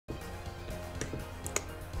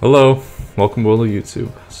Hello, welcome to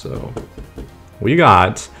YouTube. So, we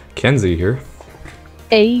got Kenzie here.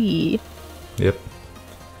 Hey, Yep.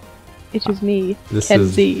 it is me, This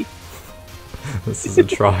Kenzie. This is a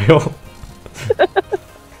trial.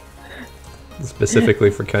 Specifically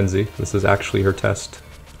for Kenzie. This is actually her test.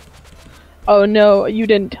 Oh no, you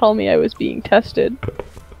didn't tell me I was being tested.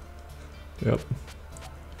 Yep.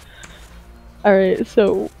 Alright,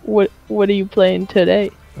 so what are you playing today?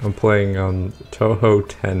 I'm playing on Touhou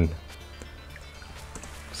 10.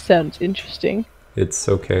 Sounds interesting. It's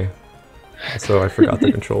okay. So I forgot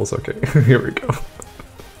the controls. Okay, here we go.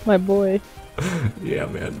 My boy. Yeah,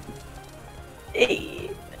 man.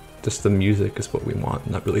 Hey. Just the music is what we want,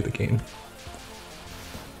 not really the game.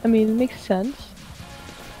 I mean, it makes sense.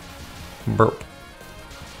 Burp.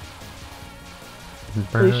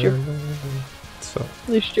 At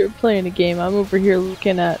least you're playing a game. I'm over here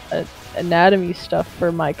looking at anatomy stuff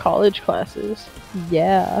for my college classes.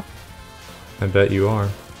 Yeah. I bet you are.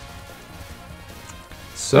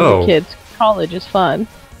 So, kids, college is fun.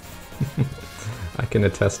 I can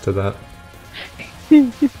attest to that.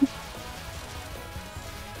 You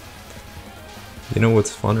know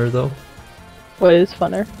what's funner though? What is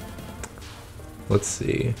funner? Let's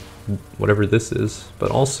see. Whatever this is.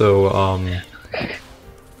 But also,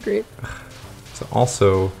 Great. so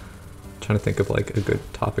also, trying to think of like a good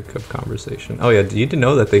topic of conversation. Oh yeah, do you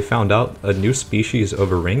know that they found out a new species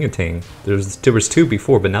of orangutan? There was two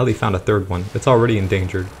before, but now they found a third one. It's already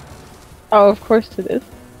endangered. Oh, of course it is.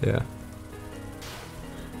 Yeah.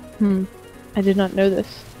 I did not know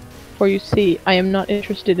this. For you see, I am not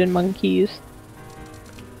interested in monkeys.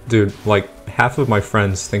 Dude, like half of my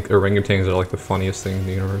friends think orangutans are like the funniest thing in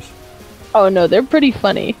the universe. Oh no, they're pretty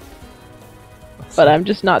funny. But I'm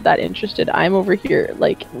just not that interested. I'm over here,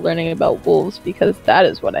 like, learning about wolves because that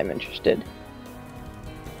is what I'm interested.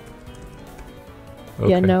 Okay.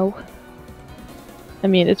 Yeah, no. I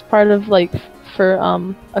mean, it's part of, like, for,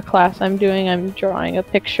 a class I'm doing, I'm drawing a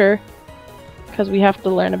picture. Because we have to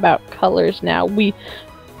learn about colors now. We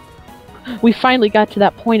finally got to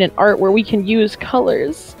that point in art where we can use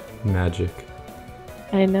colors. Magic.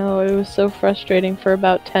 I know, it was so frustrating. For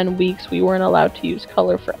about 10 weeks, we weren't allowed to use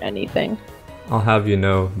color for anything. I'll have you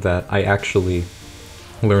know that I actually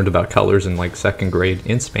learned about colors in like 2nd grade,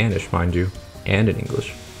 in Spanish, mind you, and in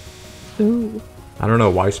English. Ooh. I don't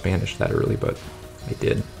know why Spanish that early, but I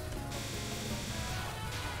did.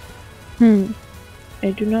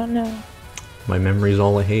 I do not know. My memory's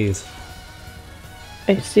all a haze.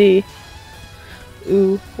 I see.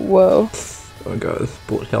 Ooh, whoa. Oh god,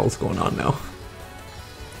 what hell's going on now?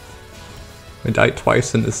 I died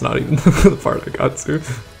twice and it's not even the part I got to.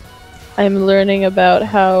 I'm learning about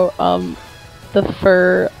how the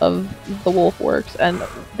fur of the wolf works, and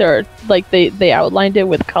there are, like, they outlined it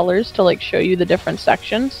with colors to like show you the different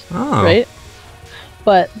sections, Oh. right?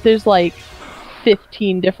 But there's like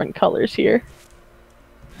 15 different colors here,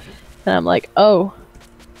 and I'm like, oh,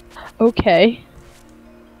 okay.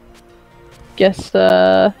 Guess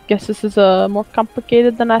this is more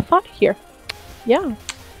complicated than I thought here. Yeah.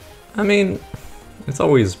 I mean, it's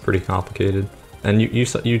always pretty complicated. And you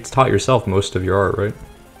taught yourself most of your art, right?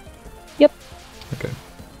 Yep. Okay.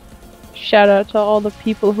 Shout out to all the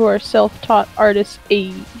people who are self-taught artists.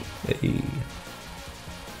 Hey.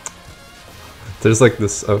 There's like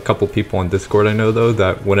a couple people on Discord I know though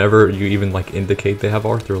that whenever you even like indicate they have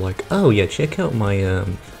art, they're like, "Oh yeah, check out my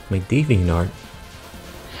my DeviantArt."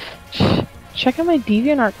 Check out my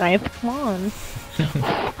DeviantArt, guys. Come on.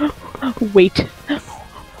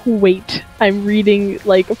 Wait. I'm reading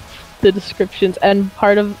like the descriptions, and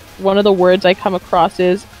one of the words I come across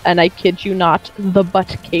is, and I kid you not, the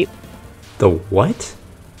butt cape. The what?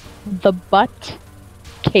 The butt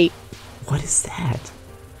cape. What is that?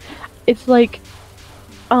 It's like,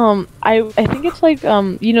 I think it's like,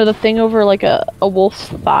 you know, the thing over like a wolf's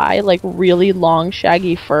thigh, like really long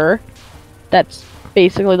shaggy fur. That's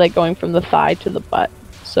basically like going from the thigh to the butt.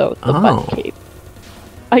 So the butt cape.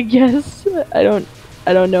 I guess I don't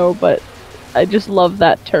know, but I just love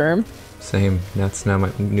that term. Same. That's now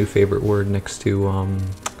my new favorite word next to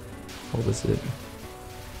what was it?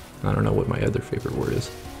 I don't know what my other favorite word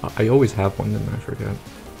is. I always have one and I forget.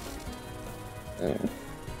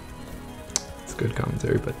 It's good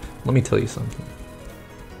commentary, but let me tell you something.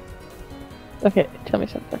 Okay, tell me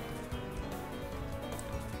something.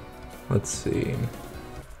 Let's see.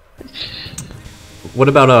 What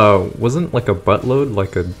about wasn't like a buttload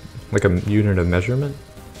like a unit of measurement?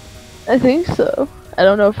 I think so. I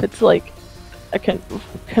don't know if it's like a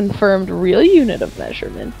confirmed real unit of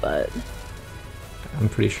measurement, but I'm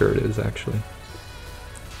pretty sure it is actually.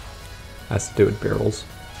 Has to do with barrels.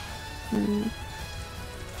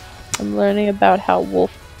 I'm learning about how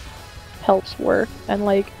wolf pelts work, and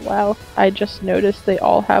like, wow, I just noticed they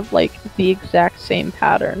all have like the exact same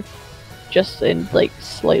pattern, just in like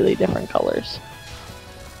slightly different colors.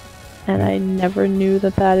 And I never knew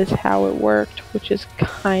that that is how it worked, which is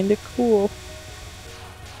kind of cool.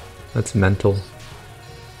 That's mental.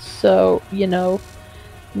 So, you know,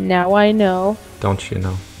 now I know. Don't you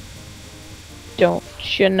know?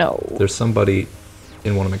 Don't you know? There's somebody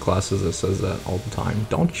in one of my classes that says that all the time.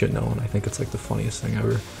 Don't you know? And I think it's like the funniest thing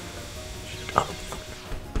ever.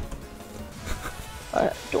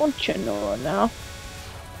 Don't you know now?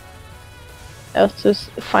 I also just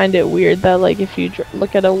find it weird that like if you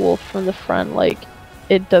look at a wolf from the front, like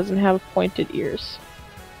it doesn't have pointed ears,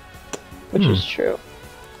 which is true.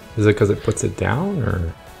 Is it because it puts it down,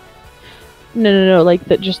 or? No. Like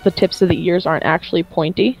just the tips of the ears aren't actually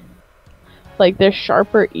pointy. Like they're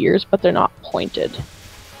sharper ears, but they're not pointed.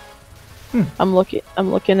 I'm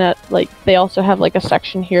looking at like they also have like a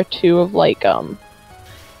section here too of like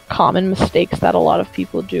common mistakes that a lot of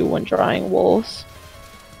people do when drawing wolves.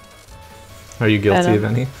 Are you guilty of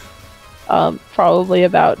any? Probably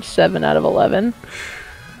about 7 out of 11.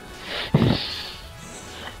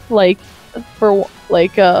 Like, for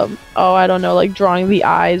like oh, I don't know, like drawing the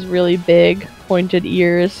eyes really big, pointed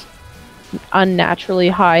ears, unnaturally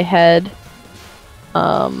high head.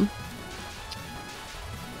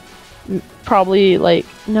 Probably like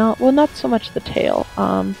no, well, not so much the tail.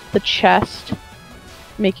 The chest,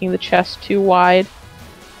 making the chest too wide.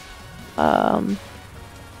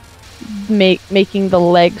 Making the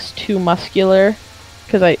legs too muscular,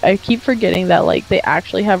 because I keep forgetting that like they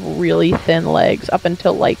actually have really thin legs up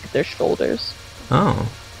until like their shoulders.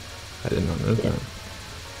 Oh, I did not know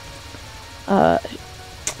that.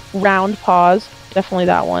 Round paws, definitely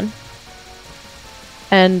that one.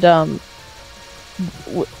 And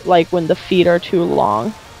like when the feet are too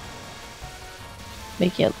long,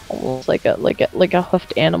 making it almost like a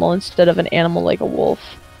hoofed animal instead of an animal like a wolf.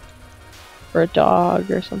 Or a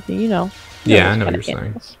dog or something, you know. Yeah, I know what you're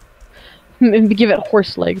saying. Maybe give it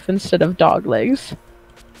horse legs instead of dog legs.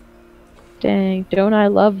 Dang, don't I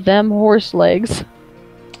love them horse legs?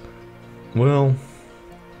 Well,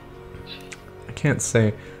 I can't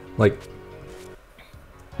say, like,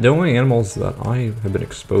 the only animals that I have been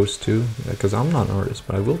exposed to, because I'm not an artist,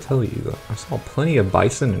 but I will tell you that I saw plenty of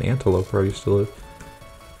bison and antelope where I used to live.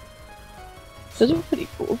 Those are pretty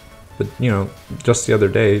cool. But, you know, just the other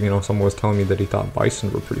day, you know, someone was telling me that he thought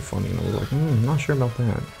bison were pretty funny, and I was like, I'm not sure about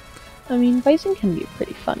that. I mean, bison can be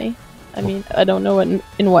pretty funny. I mean, I don't know in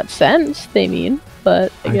what sense they mean,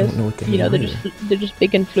 but I guess, don't know what they you know, mean they're just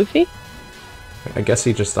big and floofy. I guess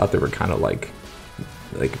he just thought they were kind of like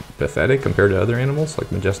pathetic compared to other animals,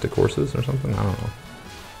 like majestic horses or something. I don't know.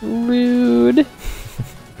 Rude.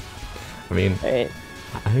 I mean, right.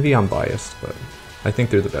 Maybe I'm biased, but I think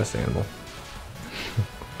they're the best animal.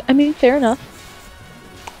 I mean, fair enough.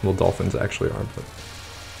 Well, dolphins actually are, but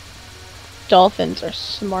dolphins are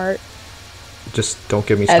smart. Just don't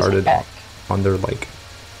get me started on their like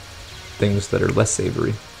things that are less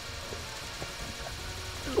savory.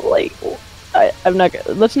 Like, I'm not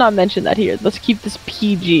gonna. Let's not mention that here. Let's keep this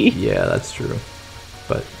PG. Yeah, that's true.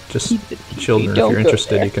 But just children, if you're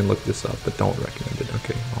interested, you can look this up, but don't recommend it.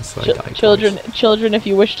 Okay. Also, children, if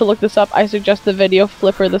you wish to look this up, I suggest the video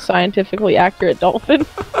Flipper, the scientifically accurate dolphin.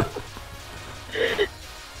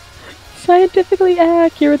 Scientifically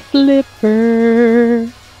accurate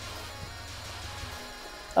Flipper.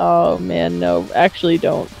 Oh man, no. Actually,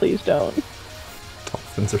 don't. Please don't.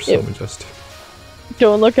 Dolphins are so majestic.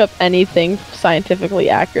 Don't look up anything scientifically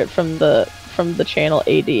accurate from the channel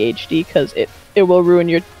ADHD, because it will ruin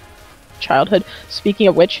your childhood. Speaking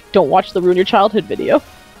of which, don't watch the Ruin Your Childhood video.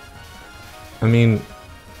 I mean,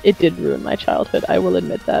 it did ruin my childhood, I will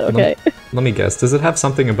admit that, okay? Let me guess, does it have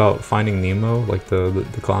something about Finding Nemo, like the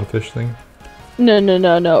clownfish thing?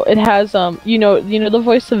 No. It has, you know the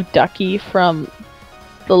voice of Ducky from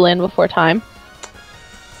The Land Before Time?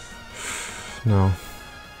 No.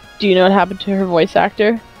 Do you know what happened to her voice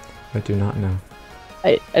actor? I do not know.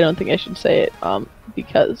 I don't think I should say it,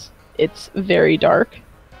 because it's very dark.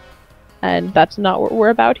 And that's not what we're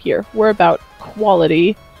about here. We're about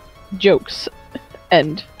quality jokes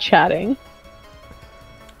and chatting.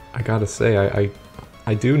 I gotta say,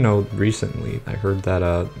 I do know recently, I heard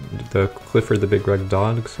that the Clifford the Big Red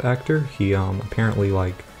Dog's actor, he apparently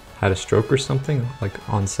like had a stroke or something, like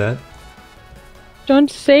on set.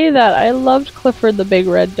 Don't say that. I loved Clifford the Big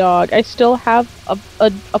Red Dog. I still have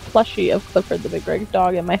a plushie of Clifford the Big Red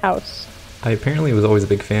Dog in my house. I apparently was always a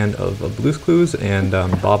big fan of Blue's Clues and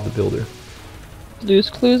Bob the Builder. Blue's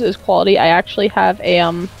Clues is quality. I actually have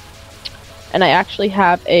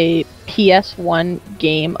a PS1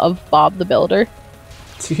 game of Bob the Builder.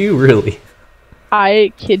 Do you really?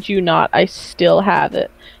 I kid you not, I still have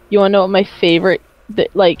it. You wanna know what my favorite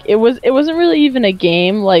like it wasn't really even a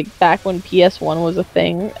game like back when PS1 was a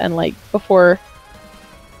thing and like before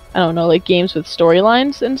I don't know, like games with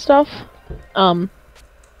storylines and stuff.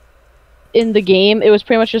 In the game, it was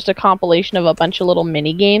pretty much just a compilation of a bunch of little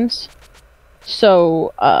mini games.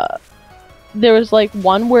 So, there was like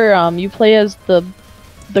one where you play as the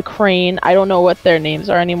crane. I don't know what their names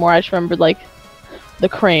are anymore. I just remember like the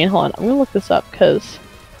crane. Hold on, I'm gonna look this up because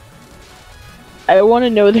I want to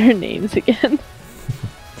know their names again.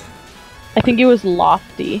 I think it was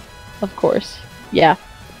Lofty, of course. Yeah,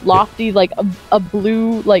 Lofty, like a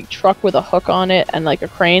blue like truck with a hook on it and like a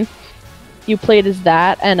crane. You played as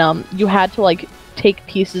that, and you had to like take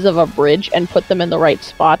pieces of a bridge and put them in the right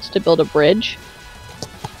spots to build a bridge.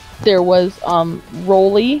 There was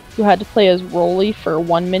Rolly. You had to play as Rolly for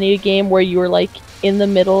one mini game where you were like in the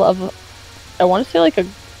middle of, I want to say like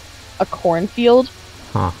a cornfield,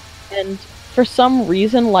 and for some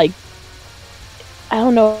reason, like I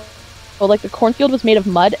don't know, like the cornfield was made of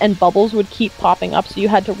mud and bubbles would keep popping up, so you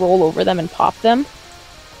had to roll over them and pop them.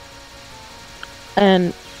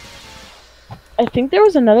 And I think there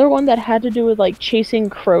was another one that had to do with like chasing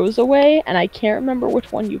crows away, and I can't remember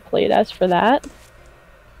which one you played as for that.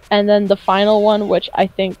 And then the final one, which I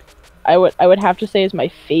think I would have to say is my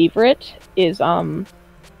favorite, is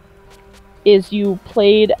you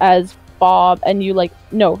played as Bob, and you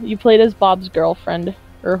played as Bob's girlfriend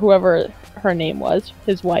or whoever her name was,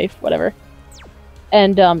 his wife, whatever.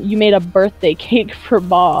 And you made a birthday cake for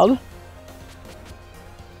Bob.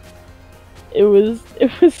 It was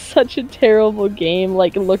such a terrible game,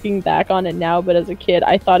 like looking back on it now, but as a kid,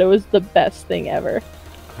 I thought it was the best thing ever.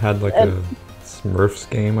 I had like a Smurfs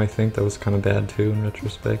game, I think, that was kind of bad too in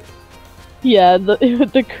retrospect. Yeah,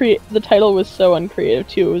 the title was so uncreative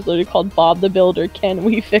too. It was literally called Bob the Builder, Can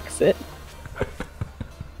We Fix It?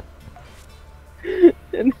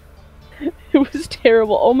 And it was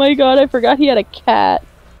terrible. Oh my god, I forgot he had a cat.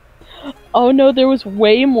 Oh no, there was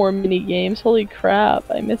way more mini games. Holy crap,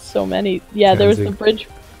 I missed so many. Yeah, there was the bridge.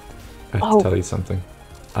 I have to tell you something.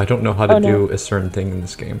 I don't know how to do a certain thing in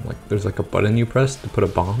this game. Like, there's like a button you press to put a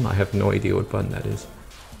bomb. I have no idea what button that is.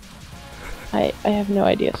 I have no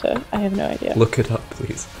idea, sir. I have no idea. Look it up,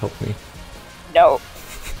 please. Help me. No.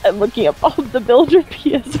 I'm looking up all the Builder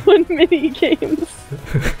PS1 mini games.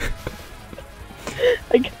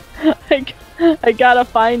 I gotta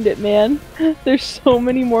find it, man. There's so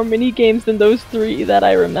many more mini games than those 3 that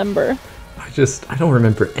I remember. I don't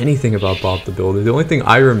remember anything about Bob the Builder. The only thing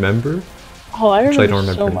I remember... Oh, I remember actually, I don't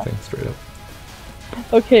remember so anything, much. straight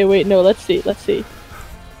up. Okay, wait, no, let's see.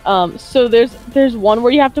 So there's one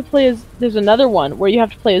where you have to play as... There's another one where you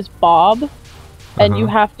have to play as Bob, and you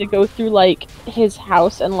have to go through, like, his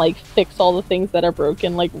house and, like, fix all the things that are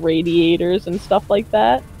broken, like radiators and stuff like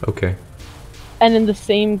that. Okay. And in the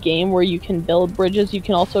same game where you can build bridges, you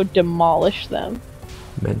can also demolish them.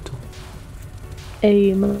 Mental.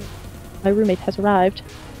 My roommate has arrived.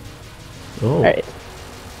 Oh. Alright.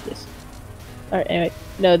 Yes. Alright, anyway.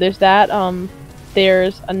 No, there's that.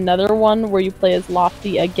 There's another one where you play as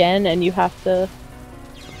Lofty again, and you have to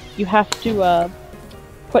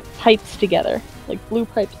put pipes together. Like blue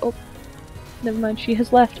pipes. Oh. Never mind, she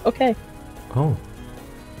has left. Okay. Oh.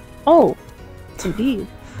 Oh. Indeed.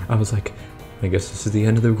 I was like, I guess this is the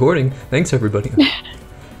end of the recording. Thanks, everybody.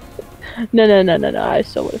 No. I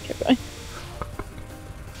still would have kept going.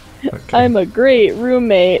 Okay. I'm a great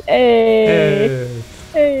roommate. Hey.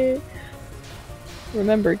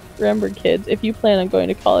 Remember, kids, if you plan on going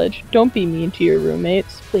to college, don't be mean to your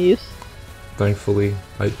roommates, please. Thankfully,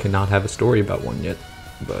 I cannot have a story about one yet,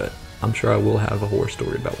 but I'm sure I will have a horror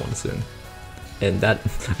story about one soon. And that,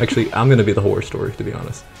 actually, I'm gonna be the horror story, to be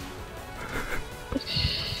honest.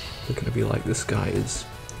 They're gonna be like, this guy is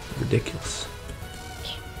ridiculous.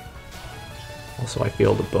 Also, I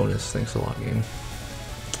failed a bonus. Thanks a lot, game.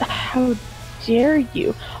 How dare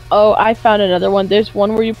you? Oh, I found another one. There's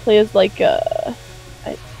one where you play as like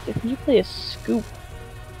I think you play a scoop.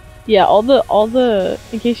 Yeah, all the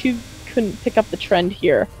in case you couldn't pick up the trend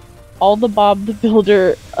here, all the Bob the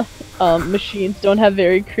Builder machines don't have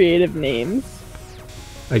very creative names.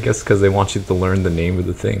 I guess because they want you to learn the name of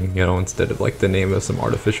the thing, you know, instead of like the name of some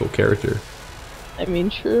artificial character. I mean,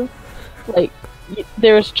 true. Like,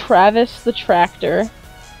 there's Travis the tractor,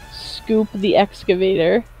 Scoop the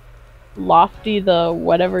excavator, Lofty the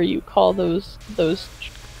whatever you call those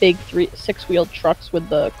big 6-wheeled trucks with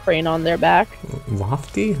the crane on their back.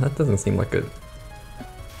 Lofty? That doesn't seem like a...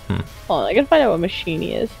 Hold on, I gotta find out what machine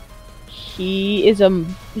he is. He's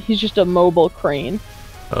just a mobile crane.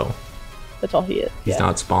 Oh. That's all he is. He's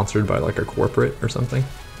not sponsored by like a corporate or something?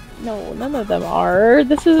 No, none of them are.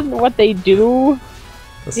 This isn't what they do.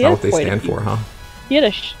 That's not what they stand for, huh? He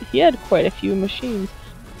had quite a few machines.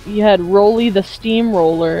 You had Rolly the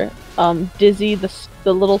steamroller, Dizzy the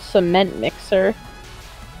little cement mixer.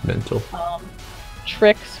 Mental.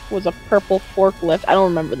 Trix was a purple forklift. I don't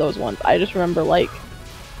remember those ones. I just remember Lofty.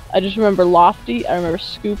 I remember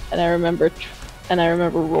Scoop, and I remember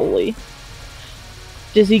Rolly.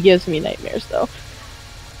 Dizzy gives me nightmares though.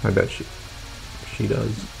 I bet she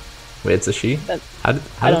does. Wait, it's a she? I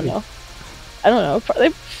don't know.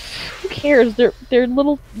 Who cares? They're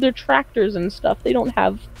tractors and stuff. They don't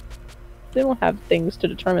have things to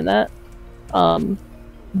determine that.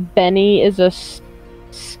 Benny is a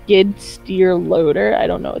skid steer loader. I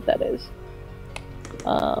don't know what that is.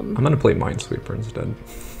 I'm gonna play Minesweeper instead.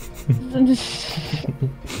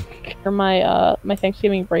 For my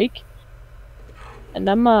Thanksgiving break, and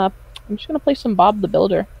I'm just gonna play some Bob the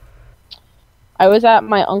Builder. I was at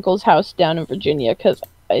my uncle's house down in Virginia because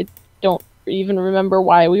I don't even remember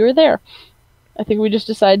why we were there. I think we just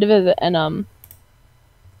decided to visit, and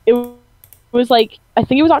it was like, I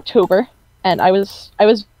think it was October, and I was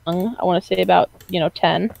young. I want to say about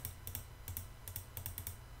 10,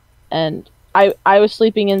 and I was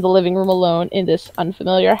sleeping in the living room alone in this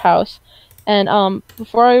unfamiliar house, and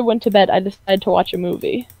before I went to bed, I decided to watch a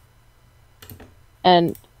movie.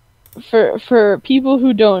 And for people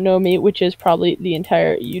who don't know me, which is probably the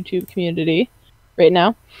entire YouTube community right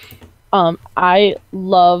now, I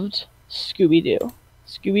loved Scooby-Doo.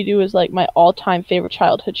 Scooby-Doo is like my all-time favorite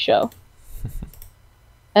childhood show.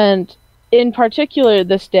 And in particular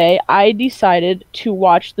this day, I decided to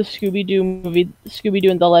watch the Scooby-Doo movie, Scooby-Doo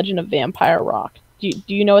and the Legend of Vampire Rock. Do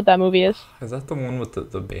you know what that movie is? Is that the one with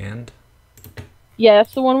the band? Yeah,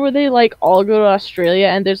 that's the one where they like all go to Australia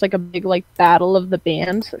and there's like a big like battle of the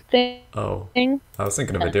bands thing. Oh, I was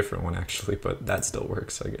thinking of a different one actually, but that still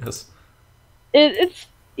works, I guess. It's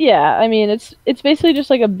yeah, I mean it's basically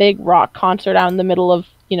just like a big rock concert out in the middle of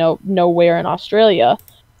nowhere in Australia,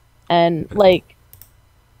 and like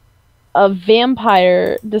a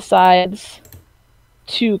vampire decides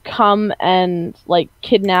to come and like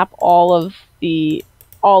kidnap all of the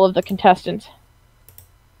contestants.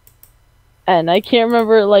 And I can't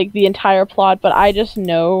remember like the entire plot, but I just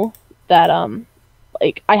know that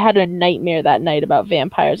like I had a nightmare that night about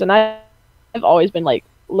vampires, and I've always been like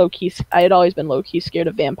I had always been low key scared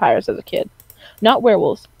of vampires as a kid. Not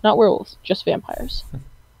werewolves, just vampires.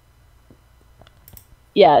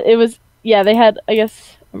 Yeah, it was. Yeah, they had. I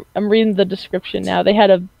guess I'm reading the description now. They had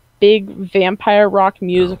a big vampire rock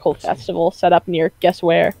musical festival set up near. Guess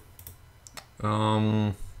where?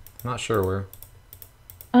 Not sure where.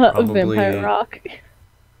 Vampire Rock.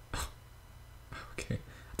 Okay. I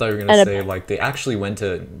thought you were gonna say like they actually went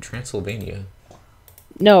to Transylvania.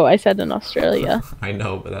 No, I said in Australia. I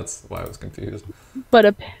know, but that's why I was confused.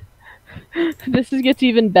 But this gets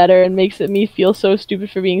even better and makes me feel so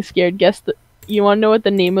stupid for being scared. You want to know what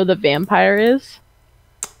the name of the vampire is?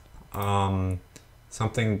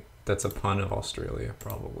 Something that's a pun of Australia,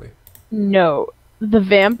 probably. No, the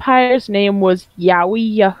vampire's name was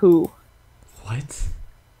Yowie Yahoo. What?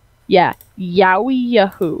 Yeah, Yowie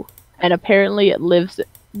Yahoo, and apparently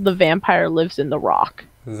the vampire lives in the rock.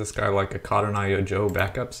 Is this guy like a Cotton Eye Joe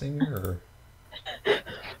backup singer,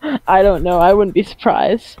 or? I don't know. I wouldn't be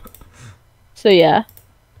surprised. So yeah,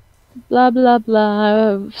 blah blah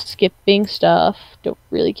blah. Skipping stuff. Don't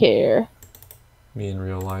really care. Me in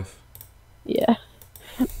real life. Yeah,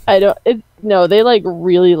 I don't. No, they like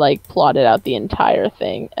really like plotted out the entire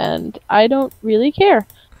thing, and I don't really care.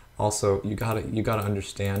 Also, you gotta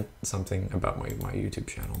understand something about my YouTube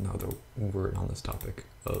channel now that we're on this topic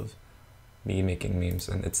of me making memes,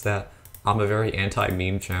 and it's that I'm a very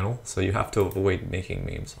anti-meme channel, so you have to avoid making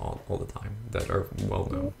memes all the time that are well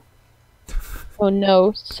known. Oh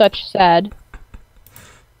no, such sad.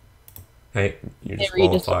 Hey, you're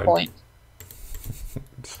disqualified.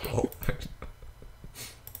 Disqualified.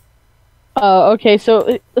 Okay,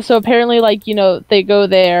 so apparently, like, they go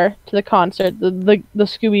there to the concert, the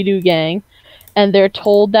Scooby-Doo gang, and they're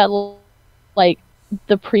told that, like, in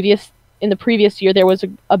the previous year there was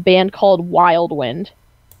a band called Wild Wind,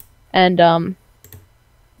 and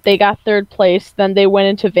they got third place. Then they went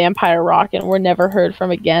into Vampire Rock and were never heard from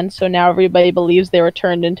again. So now everybody believes they were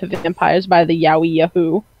turned into vampires by the Yowie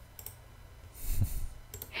Yahoo.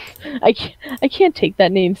 I can't take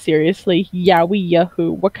that name seriously. Yowie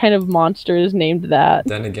Yahoo. What kind of monster is named that?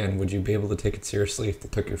 Then again, would you be able to take it seriously if they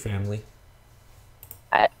took your family?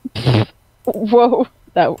 Whoa.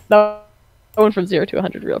 That went from 0 to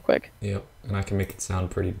 100 real quick. Yep, and I can make it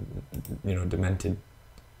sound pretty, demented.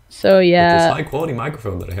 So With this yeah, high quality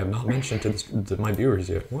microphone that I have not mentioned to my viewers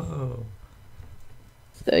yet. Whoa.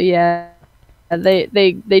 so yeah, they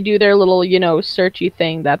do their little, you know, searchy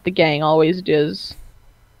thing that the gang always does.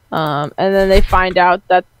 And then they find out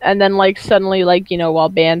that, and then like suddenly, like, you know, while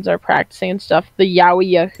bands are practicing and stuff, the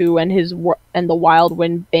Yowie Yahoo and and the Wild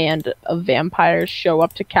Wind band of vampires show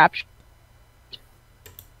up to capture.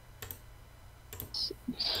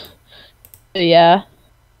 Yeah,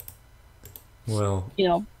 Well, you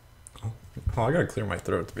know. oh, I gotta clear my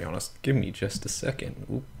throat, to be honest. Give me just a second.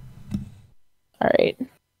 Oop. All right.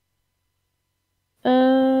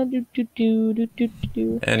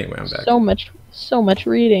 Do. Anyway, I'm back. So much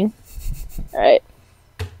reading. All right.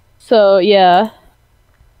 So yeah,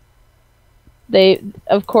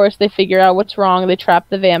 of course they figure out what's wrong. They trap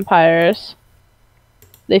the vampires.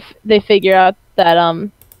 They figure out that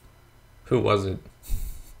Who was it?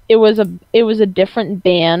 it was a different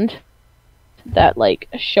band that like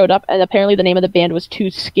showed up, and apparently the name of the band was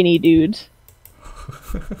Two Skinny Dudes.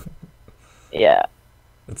 Yeah.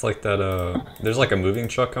 It's like that, there's like a moving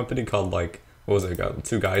truck company called like, what was it, got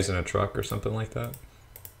Two Guys in a Truck or something like that?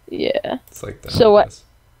 Yeah. It's like that. So what?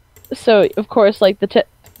 So of course, like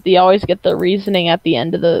they always get the reasoning at the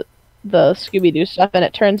end of the Scooby-Doo stuff, and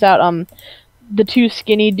it turns out the two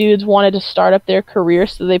skinny dudes wanted to start up their career,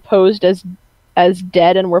 so they posed as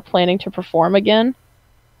dead and were planning to perform again,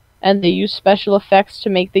 and they used special effects to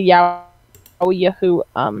make the Yahoo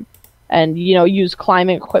and you know, use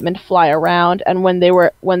climbing equipment to fly around. And when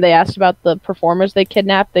they asked about the performers they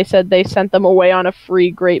kidnapped, they said they sent them away on a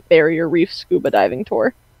free Great Barrier Reef scuba diving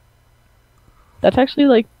tour. That's actually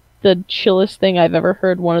like the chillest thing I've ever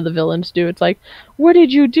heard one of the villains do. It's like, what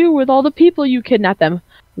did you do with all the people you kidnapped them?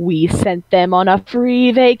 We sent them on a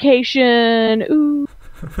free vacation. Ooh.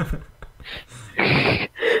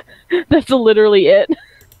 That's literally it.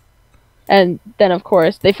 And then, of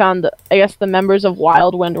course, they found, I guess the members of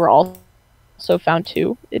Wild Wind were also found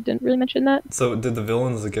too. It didn't really mention that. So did the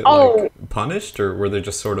villains get like punished, or were they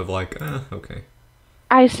just sort of like, okay?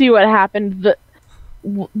 I see what happened.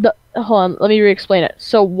 Hold on, let me re-explain it.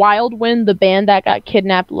 So Wild Wind, the band that got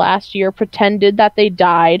kidnapped last year, pretended that they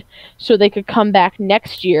died so they could come back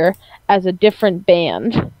next year as a different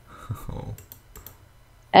band. Oh.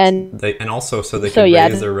 And also so they can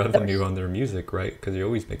raise their revenue on their music, right? Because you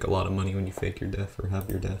always make a lot of money when you fake your death or have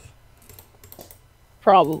your death.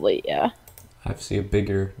 Probably, yeah. I see a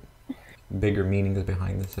bigger meaning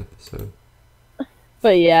behind this episode.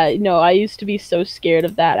 But yeah, no, I used to be so scared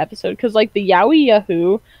of that episode because, like, the Yowie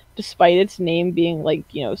Yahoo, despite its name being, like,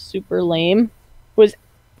 you know, super lame, was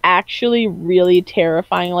actually really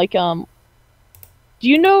terrifying. Like, do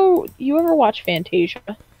you ever watch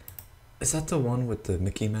Fantasia? Is that the one with the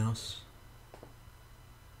Mickey Mouse?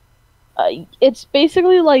 It's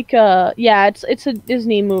basically like yeah, it's a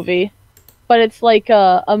Disney movie, but it's like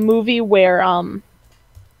a movie where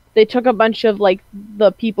they took a bunch of like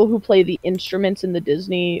the people who play the instruments in the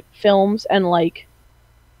Disney films, and like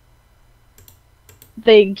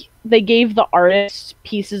they gave the artists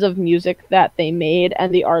pieces of music that they made,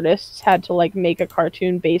 and the artists had to like make a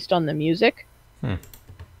cartoon based on the music.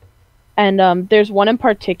 And there's one in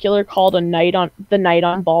particular called The Night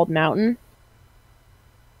on Bald Mountain.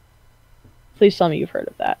 Please tell me you've heard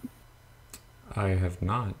of that. I have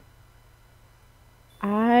not.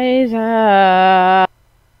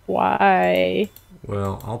 Why?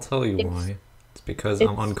 Well, I'll tell you why. It's because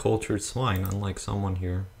I'm uncultured swine, unlike someone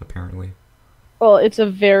here, apparently. Well, it's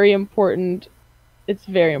very important.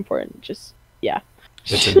 Just, yeah.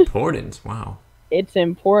 It's important. Wow. It's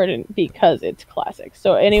important because it's classic.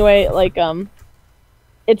 So anyway, like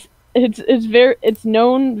it's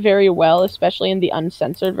known very well, especially in the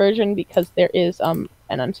uncensored version, because there is an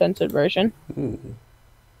uncensored version. Ooh.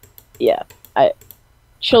 Yeah.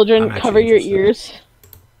 Children, cover your ears.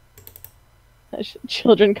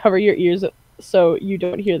 Children, cover your ears so you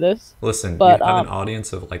don't hear this. Listen, you have an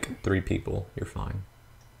audience of like 3 people. You're fine.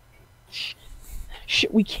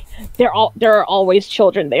 There are always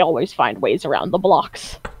children. They always find ways around the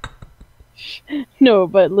blocks. No,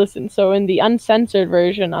 but listen. So in the uncensored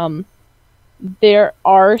version, there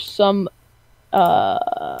are some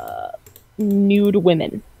nude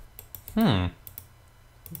women.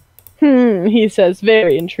 He says,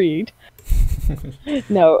 very intrigued.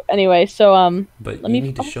 No, anyway, so But you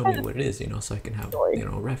need to show me what it is, you know, so I can have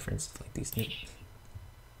a reference to, like, these nudes.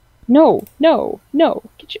 No,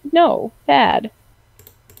 bad.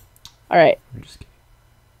 All right. I'm just kidding.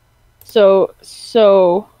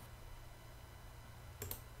 So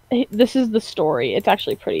this is the story. It's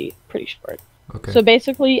actually pretty short. Okay. So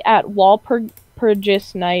basically, at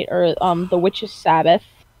Walpurgis Night, or the Witch's Sabbath,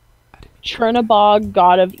 Chernabog,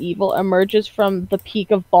 god of evil, emerges from the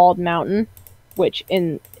peak of Bald Mountain, which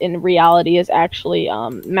in reality is actually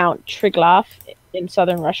Mount Triglav in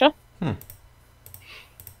southern Russia.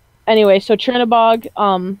 Anyway, so Chernabog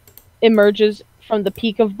emerges from the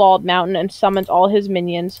peak of Bald Mountain and summons all his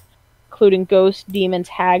minions, including ghosts, demons,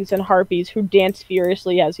 hags, and harpies, who dance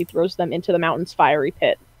furiously as he throws them into the mountain's fiery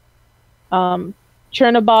pit.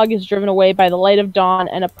 Chernabog is driven away by the light of dawn,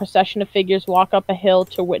 and a procession of figures walk up a hill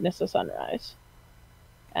to witness the sunrise.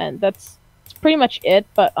 And that's pretty much it,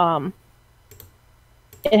 but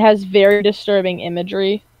it has very disturbing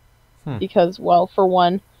imagery because, well, for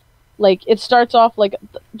one, like, it starts off like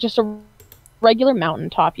just a regular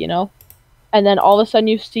mountaintop, you know? And then all of a sudden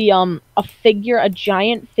you see a figure, a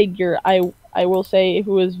giant figure, I will say,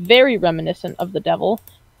 who is very reminiscent of the devil.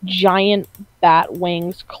 Giant bat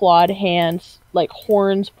wings, clawed hands, like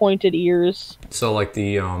horns, pointed ears. So like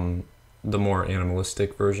the more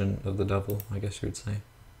animalistic version of the devil, I guess you would say.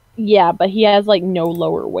 Yeah, but he has like no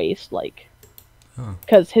lower waist, like,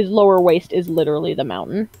 because his lower waist is literally the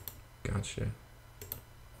mountain. Gotcha.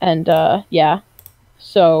 And yeah,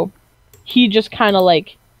 so he just kind of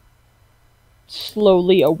like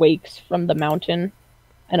slowly awakes from the mountain,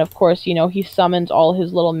 and of course, you know, he summons all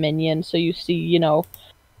his little minions. So you see, you know,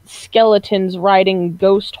 skeletons riding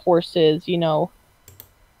ghost horses, you know,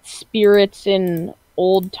 spirits in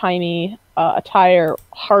old-timey attire,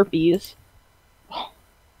 harpies,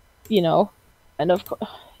 you know, and of course,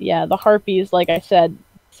 yeah, the harpies, like I said,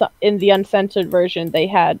 in the uncensored version, they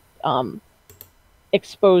had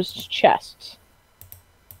exposed chests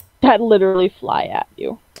that literally fly at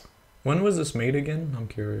you. When was this made again? I'm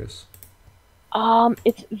curious.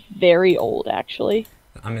 It's very old, actually.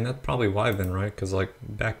 I mean, that's probably why then, right? Because, like,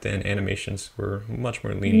 back then, animations were much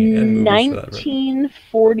more lenient and movies for that, right?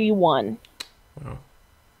 1941. Wow.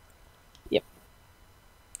 Yep.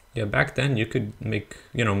 Yeah, back then, you could make,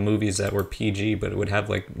 you know, movies that were PG, but it would have,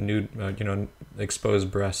 like, nude, you know,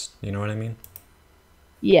 exposed breasts, you know what I mean?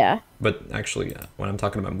 Yeah. But actually, when I'm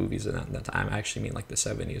talking about movies at that time, I actually mean, like, the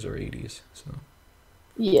 70s or 80s, so...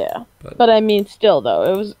 Yeah. But I mean, still, though,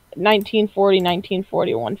 it was 1940,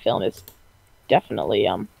 1941 film is definitely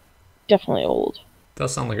old.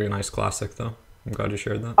 Does sound like a nice classic, though. I'm glad you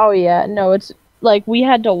shared that. Oh yeah, no, it's like we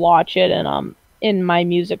had to watch it in my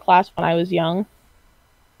music class when I was young.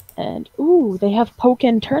 And ooh, they have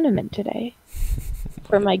Pokken tournament today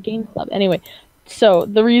for my game club. Anyway, so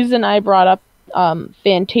the reason I brought up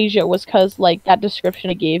Fantasia was because, like, that description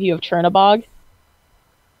I gave you of Chernabog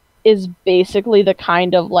is basically the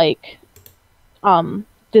kind of, like,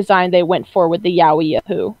 design they went for with the Yowie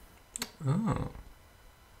Yahoo. Oh.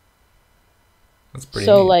 That's pretty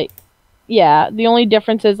So, neat. like, yeah, the only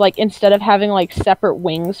difference is, like, instead of having, like, separate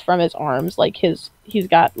wings from his arms, like, he's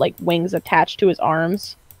got, like, wings attached to his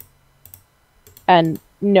arms and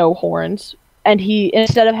no horns. And he,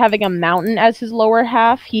 instead of having a mountain as his lower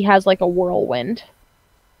half, he has, like, a whirlwind.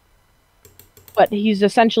 But he's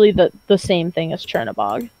essentially the same thing as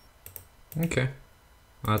Chernabog. Okay.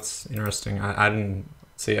 That's interesting. I didn't...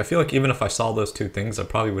 See, I feel like even if I saw those two things, I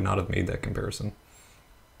probably would not have made that comparison.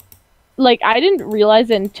 Like, I didn't realize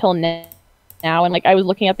it until now, and, like, I was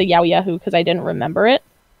looking at the Yowie Yahoo because I didn't remember it,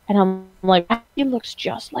 and I'm like, he looks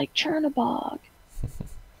just like Chernabog.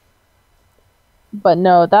 But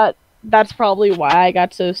no, that's probably why I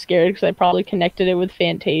got so scared, because I probably connected it with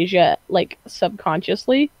Fantasia, like,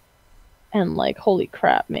 subconsciously, and, like, holy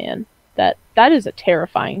crap, man. That is a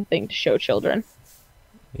terrifying thing to show children.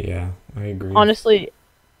 Yeah, I agree.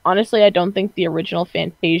 Honestly, I don't think the original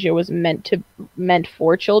Fantasia was meant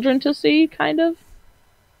for children to see, kind of.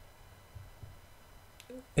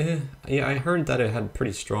 Yeah, I heard that it had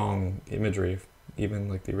pretty strong imagery, even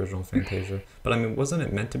like the original Fantasia. But I mean, wasn't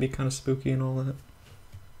it meant to be kind of spooky and all that?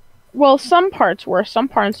 Well, some parts were, some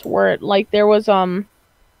parts weren't. Like, there was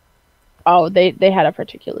oh, they had a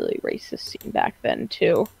particularly racist scene back then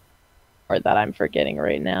too, or that I'm forgetting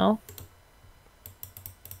right now.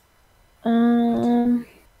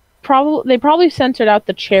 They probably censored out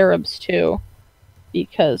the cherubs too,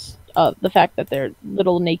 because of the fact that they're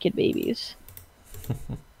little naked babies.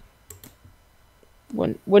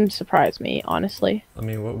 Wouldn't surprise me, honestly. I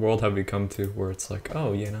mean, what world have we come to where it's like,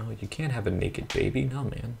 oh, you know, you can't have a naked baby? No,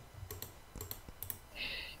 man.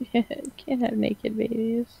 You can't have naked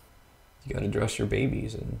babies. You gotta dress your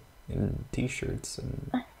babies in t-shirts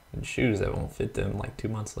and shoes that won't fit them like 2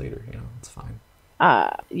 months later, you know, it's fine.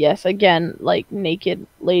 Yes, again, like naked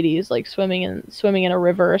ladies, like swimming in a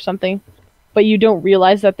river or something, but you don't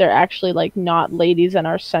realize that they're actually, like, not ladies and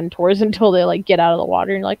are centaurs until they, like, get out of the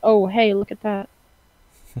water and you're like, oh, hey, look at that.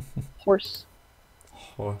 Horse.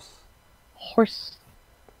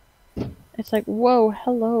 It's like, whoa,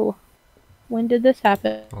 hello. When did this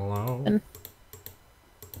happen? Hello?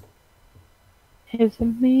 Is it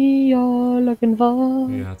me you're looking for?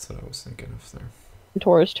 Yeah, that's what I was thinking of there.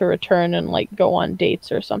 Tours to return and like go on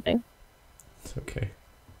dates or something. It's okay.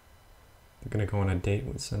 They're gonna go on a date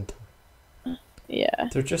with Centaur. Yeah.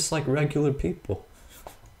 They're just like regular people.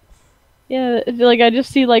 Yeah, like I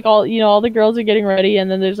just see like all the girls are getting ready, and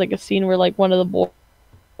then there's like a scene where like one of the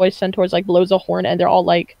boy centaurs like blows a horn, and they're all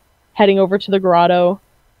like heading over to the grotto.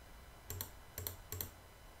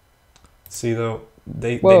 See though,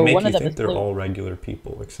 they Whoa, make one you of them think is they're blue. all regular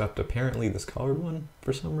people, except apparently this colored one,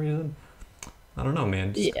 for some reason. I don't know,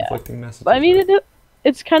 man. Just Yeah. conflicting messages. But I mean, right?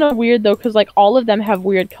 it's kind of weird though, because like all of them have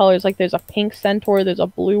weird colors. Like there's a pink centaur, there's a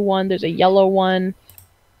blue one, there's a yellow one.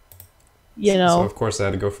 You know. So of course I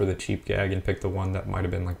had to go for the cheap gag and pick the one that might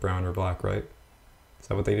have been like brown or black, right? Is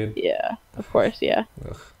that what they did? Yeah, of course, yeah.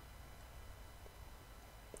 Ugh.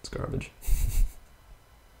 It's garbage.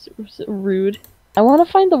 It's rude. I want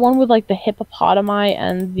to find the one with like the hippopotami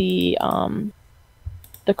and the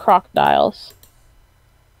crocodiles.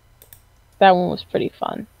 That one was pretty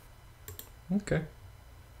fun. Okay.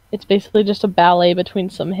 It's basically just a ballet between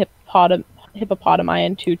some hippopotami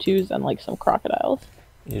and tutus and like some crocodiles.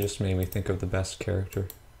 You just made me think of the best character.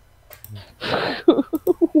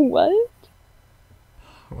 What?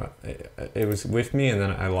 Well, it was with me and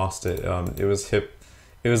then I lost it. It was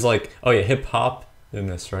It was like, oh yeah, hip hop in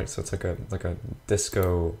this, right? So it's like a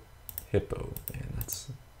disco hippo. Man,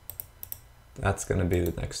 that's gonna be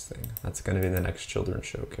the next thing. That's gonna be the next children's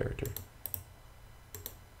show character.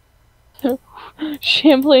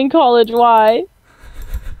 Champlain College, why?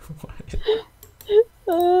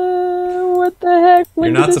 What the heck?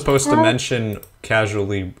 You're not supposed to mention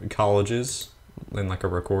casually colleges in like a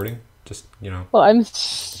recording. Just, you know. Well, I'm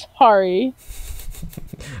sorry.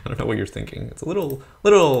 I don't know what you're thinking. It's a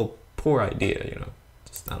little poor idea, you know.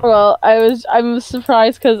 Just, I don't know. Well, I'm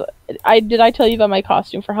surprised because did I tell you about my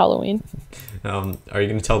costume for Halloween? Are you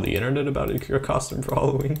gonna tell the internet about your costume for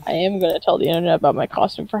Halloween? I am gonna tell the internet about my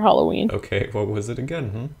costume for Halloween. Okay, what was it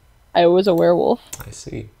again? I was a werewolf. I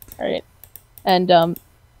see. Right. And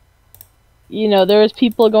you know, there was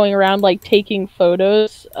people going around like taking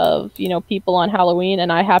photos of, you know, people on Halloween,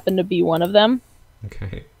 and I happened to be one of them.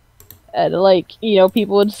 Okay. And like, you know,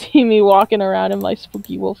 people would see me walking around in my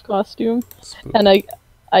spooky wolf costume. Spook. And I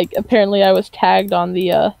apparently I was tagged on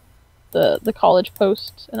the college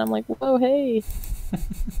posts, and I'm like, whoa, hey.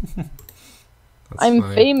 I'm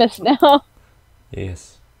fine. famous now.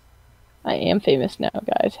 Yes. I am famous now,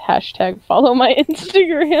 guys. Hashtag follow my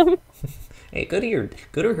Instagram. Hey, go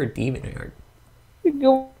to her demon art.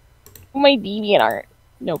 Go my DeviantArt.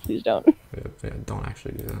 No, please don't. Yeah, don't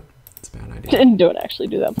actually do that. It's a bad idea. Don't actually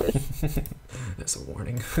do that, please. That's a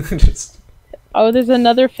warning. Just... Oh, there's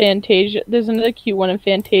another Fantasia. There's another cute one in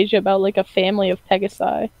Fantasia about like a family of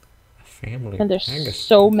Pegasi. A family. And they're Pegasus.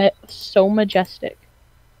 so majestic.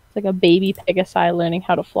 It's like a baby Pegasi learning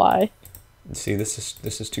how to fly. See, this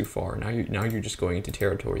is too far. Now you're just going into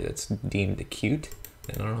territory that's deemed cute,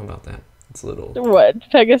 and I don't know about that. It's a little. What?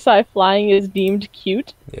 Pegasi flying is deemed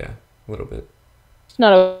cute? Yeah, a little bit. It's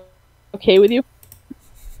not okay with you?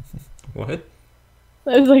 What?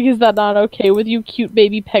 I was like, is that not okay with you? Cute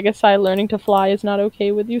baby Pegasi learning to fly is not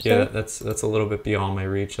okay with you, Yeah, sir? that's a little bit beyond my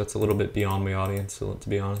reach. That's a little bit beyond my audience. To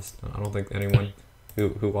be honest, I don't think anyone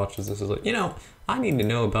who watches this is like, you know, I need to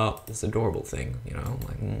know about this adorable thing. You know,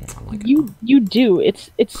 like I'm like You do. It's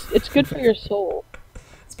good for your soul.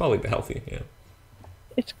 It's probably healthy. Yeah.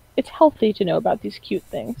 It's healthy to know about these cute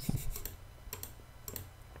things.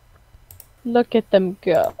 Look at them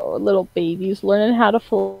go, little babies learning how to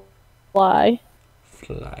fly.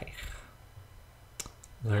 Fly.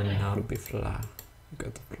 Learn how to be fly. You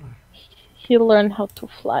got to fly. He learned how to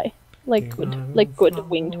fly, He good learned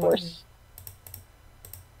winged to horse.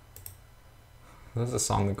 There's a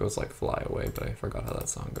song that goes like "Fly Away," but I forgot how that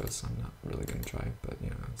song goes. So I'm not really gonna try. But you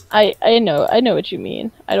know. I know what you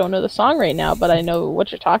mean. I don't know the song right now, but I know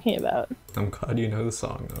what you're talking about. I'm glad you know the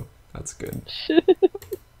song though. That's good.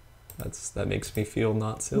 That makes me feel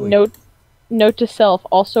not silly. Note to self: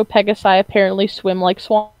 also, Pegasi apparently swim like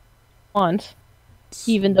swans,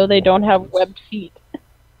 even though they don't have webbed feet.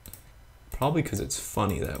 Probably because it's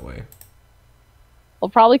funny that way. Well,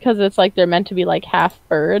 probably because it's like they're meant to be like half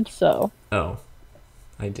birds. So. Oh,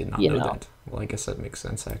 I did not know that. Well, I guess that makes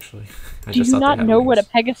sense actually. Do you not know what a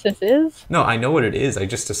Pegasus is? No, I know what it is. I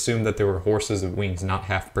just assumed that there were horses with wings, not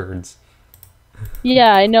half birds.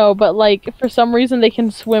 Yeah, I know, but like for some reason they can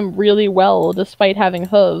swim really well despite having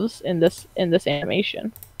hooves in this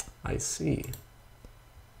animation. I see.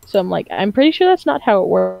 So I'm like, I'm pretty sure that's not how it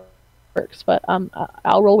works. works, but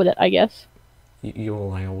I'll roll with it, I guess. You'll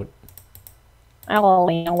allow it. I'll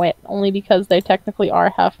allow it only because they technically are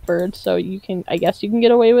half birds, so I guess you can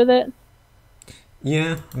get away with it.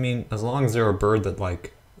 Yeah, I mean, as long as they're a bird that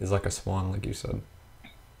like is like a swan, like you said.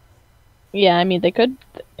 Yeah, I mean they could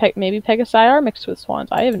maybe Pegasi are mixed with swans.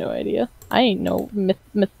 I have no idea. I ain't no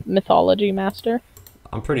mythology master.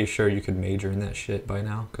 I'm pretty sure you could major in that shit by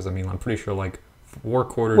now, because I mean, I'm pretty sure like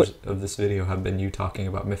 4/4 of this video have been you talking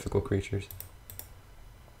about mythical creatures.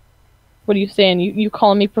 What are you saying? You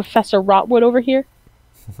calling me Professor Rotwood over here?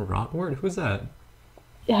 Rotwood? Who's that?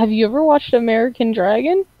 Have you ever watched American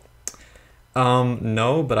Dragon?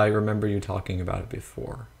 No, but I remember you talking about it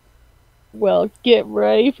before. Well, get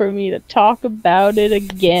ready for me to talk about it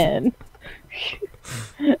again.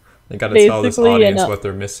 They gotta tell this audience what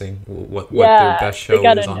they're missing, what their best show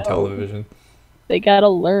is on television. They gotta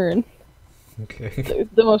learn. Okay.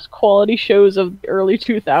 The most quality shows of the early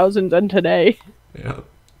 2000s and today. Yeah.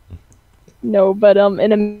 No, but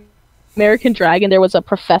in American Dragon, there was a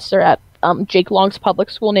professor at Jake Long's public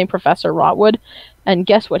school named Professor Rotwood, and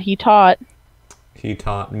guess what he taught? He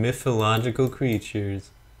taught mythological creatures.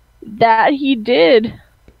 That he did.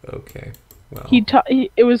 Okay. Well.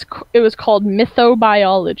 It was called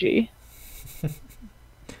mythobiology,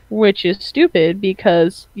 which is stupid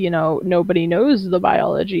because nobody knows the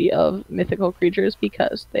biology of mythical creatures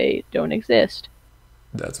because they don't exist.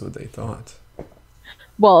 That's what they thought.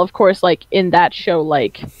 Well, of course, like in that show,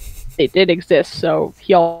 like they did exist, so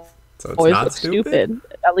he always looked stupid.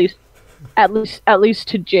 At least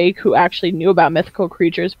to Jake, who actually knew about mythical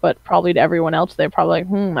creatures, but probably to everyone else, they're probably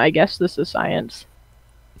like, I guess this is science.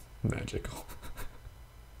 Magical.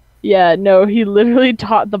 Yeah, no, he literally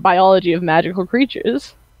taught the biology of magical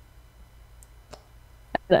creatures.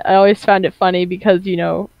 I always found it funny because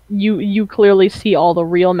you clearly see all the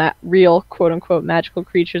real quote unquote magical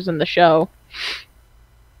creatures in the show.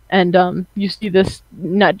 And you see this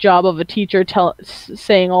nut job of a teacher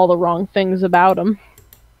saying all the wrong things about him.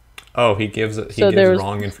 Oh, he gives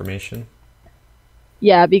wrong information?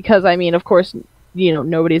 Yeah, because, I mean, of course,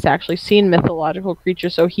 nobody's actually seen mythological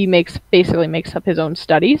creatures, so he basically makes up his own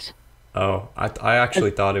studies. Oh, I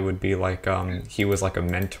actually thought it would be like he was like a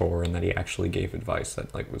mentor and that he actually gave advice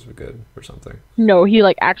that like was good or something. No, he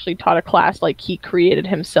like actually taught a class like he created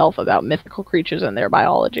himself about mythical creatures and their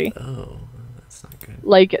biology. Oh. Not good.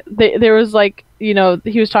 Like there was like he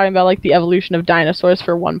was talking about like the evolution of dinosaurs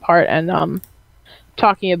for one part and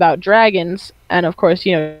talking about dragons, and of course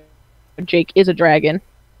Jake is a dragon.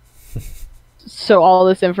 So all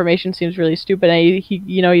this information seems really stupid, and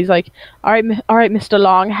he's like, all right Mr.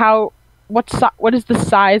 Long, what is the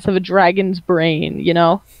size of a dragon's brain,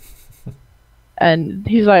 and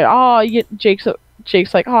he's like, Jake's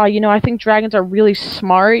like, I think dragons are really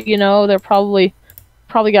smart, they're probably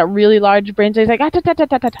got really large brains. He's like, wrong,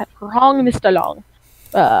 Mr. Long.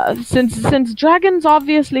 Since dragons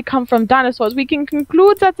obviously come from dinosaurs, we can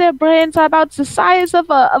conclude that their brains are about the size of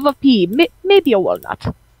a pea, maybe a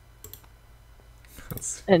walnut.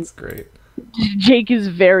 That's great. Jake is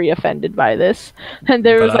very offended by this, and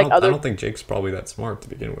there was I don't think Jake's probably that smart to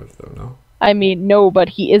begin with, though. No. I mean, no, but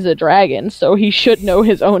he is a dragon, so he should know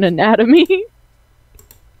his own anatomy.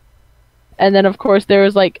 And then, of course, there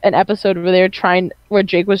was like an episode where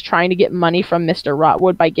Jake was trying to get money from Mr.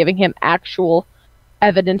 Rotwood by giving him actual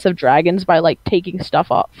evidence of dragons by like taking stuff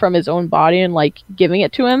off from his own body and like giving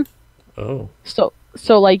it to him. Oh. So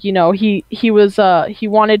like he gave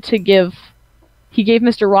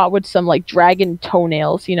Mr. Rotwood some like dragon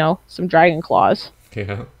toenails, some dragon claws.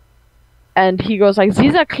 Yeah. And he goes like,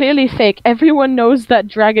 these are clearly fake. Everyone knows that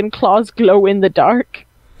dragon claws glow in the dark.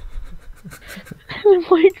 And I'm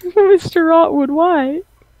like, Mr. Rotwood, why?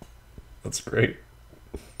 That's great.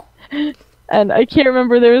 And I can't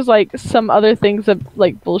remember, there was like some other things of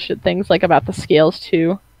like bullshit things like about the scales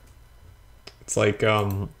too. It's like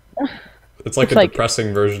a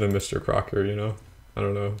depressing version of Mr. Crocker, I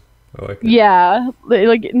don't know. I like it. Yeah,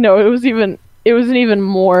 like no, it was an even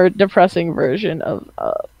more depressing version of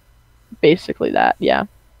basically that, yeah.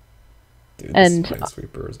 Dude, this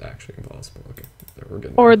Minesweeper is actually impossible. Okay, we're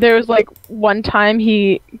getting or there was like one time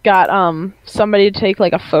he got somebody to take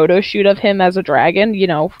like a photo shoot of him as a dragon,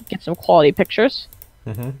 get some quality pictures.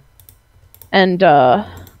 Mm-hmm. And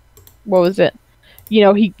what was it?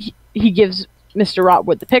 He gives Mr.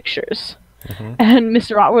 Rotwood the pictures. Mm-hmm. And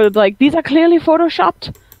Mr. Rotwood was like, these are clearly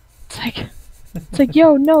photoshopped. It's like,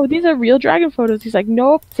 yo, no, these are real dragon photos. He's like,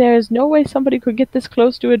 nope, there's no way somebody could get this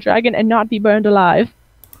close to a dragon and not be burned alive.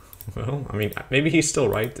 Well, I mean, maybe he's still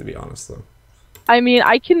right, to be honest, though. I mean,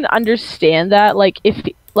 I can understand that, like, if,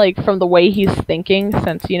 like, from the way he's thinking,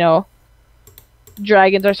 since,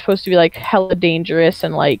 dragons are supposed to be like hella dangerous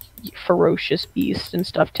and like ferocious beasts and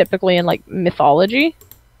stuff, typically in like mythology.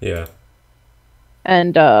 Yeah.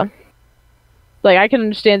 And like I can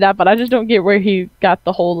understand that, but I just don't get where he got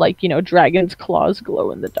the whole like, you know, dragon's claws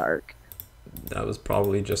glow in the dark. That was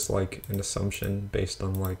probably just like an assumption based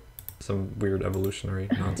on like some weird evolutionary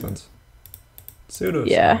nonsense. Pseudoscience.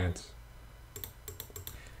 Yeah.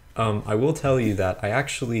 I will tell you that I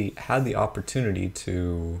actually had the opportunity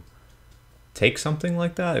to take something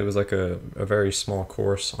like that. It was like a very small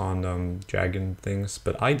course on dragon things,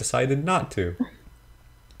 but I decided not to.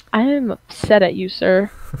 I am upset at you,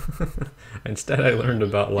 sir. Instead, I learned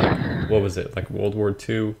about like, what was it, like World War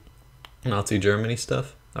II, Nazi Germany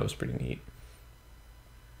stuff. That was pretty neat.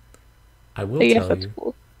 I will tell you.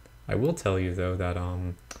 Cool. I will tell you though that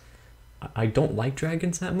I don't like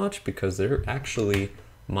dragons that much because they're actually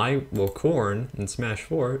Corn in Smash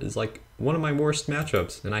 4 is like one of my worst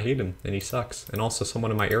matchups, and I hate him, and he sucks. And also, someone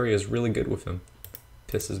in my area is really good with him.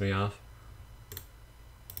 Pisses me off.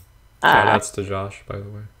 Shoutouts to Josh, by the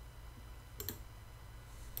way.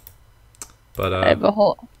 But I have a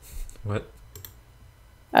whole. What?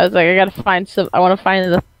 I was like, I gotta find some. I want to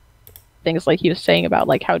find the things like he was saying about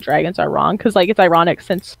like how dragons are wrong, because like it's ironic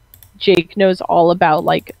since Jake knows all about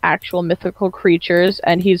like actual mythical creatures,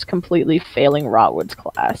 and he's completely failing Rotwood's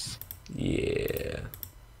class. Yeah.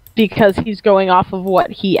 Because he's going off of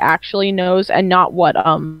what he actually knows and not what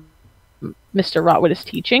Mr. Rotwood is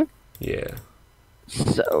teaching. Yeah.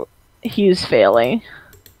 So he's failing.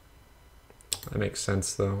 That makes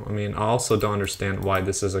sense though. I mean, I also don't understand why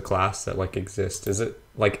this is a class that like exists. Is it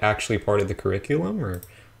like actually part of the curriculum, or?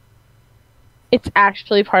 It's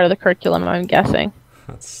actually part of the curriculum, I'm guessing.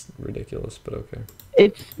 That's ridiculous, but okay.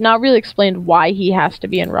 It's not really explained why he has to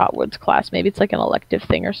be in Rotwood's class. Maybe it's like an elective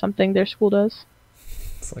thing or something their school does.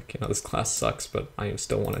 It's like, you know, this class sucks, but I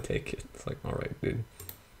still want to take it. It's like, alright, dude.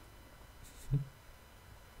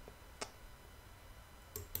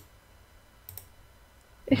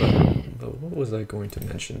 But what was I going to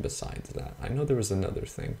mention besides that? I know there was another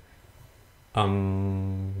thing. I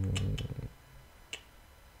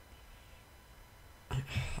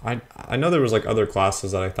know there was like other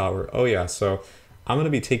classes that I thought were, oh yeah, so I'm going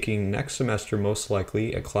to be taking next semester most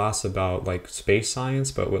likely a class about like space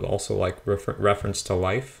science, but with also like reference to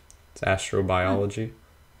life. It's astrobiology.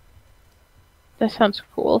 That sounds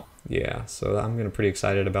cool. Yeah, so I'm going to pretty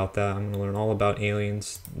excited about that. I'm going to learn all about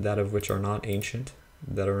aliens, that of which are not ancient,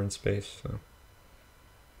 that are in space. So.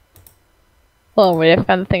 Hold on, wait, I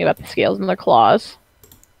found the thing about the scales and their claws.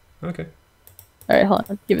 Okay. Alright, hold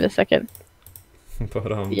on, give it a second.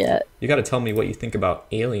 But yeah. You got to tell me what you think about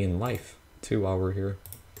alien life too while we're here.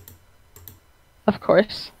 Of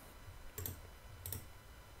course.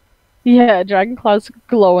 Yeah, dragon claws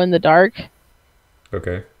glow in the dark.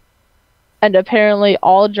 Okay. And apparently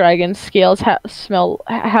all dragon scales have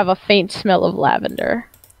a faint smell of lavender.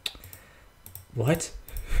 What?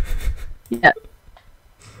 Yeah.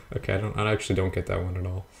 Okay, I actually don't get that one at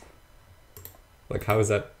all. Like, how is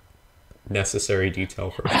that necessary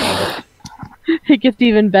detail for a spell? It gets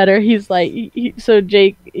even better. He's like, so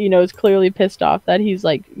Jake, you know, is clearly pissed off that he's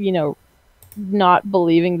like, you know, not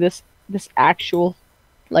believing this actual,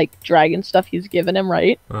 like, dragon stuff he's given him,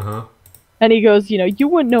 right? Uh-huh. And he goes, you know, you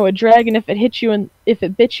wouldn't know a dragon if it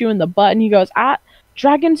bit you in the butt. And he goes,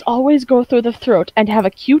 dragons always go through the throat and have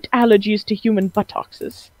acute allergies to human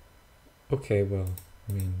buttocks. Okay, well,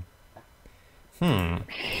 I mean,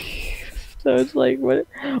 So it's like, what?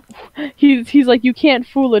 He's like, you can't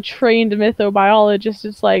fool a trained mythobiologist.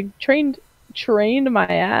 It's like, trained my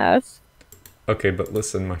ass. Okay, but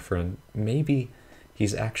listen, my friend, maybe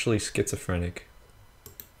he's actually schizophrenic.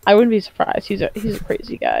 I wouldn't be surprised. He's a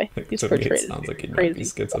crazy guy. He's portrayed as sounds like he might be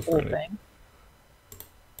schizophrenic.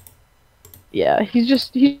 Yeah, he's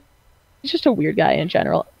just a weird guy in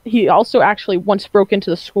general. He also actually once broke into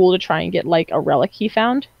the school to try and get like a relic he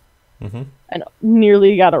found. Mm-hmm. And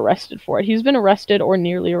nearly got arrested for it. He's been arrested or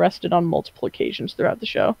nearly arrested on multiple occasions throughout the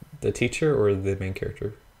show. The teacher or the main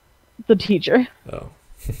character? The teacher. Oh,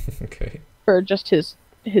 okay. For just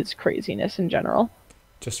his craziness in general.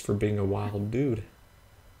 Just for being a wild dude.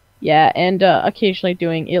 Yeah, and occasionally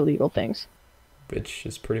doing illegal things. Which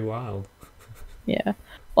is pretty wild. Yeah.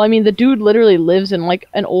 Well, I mean, the dude literally lives in like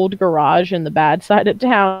an old garage in the bad side of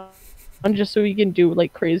town. Just so he can do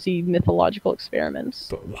like crazy mythological experiments.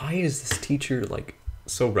 But why is this teacher like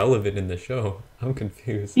so relevant in the show? I'm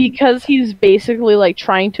confused. Because he's basically like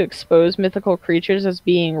trying to expose mythical creatures as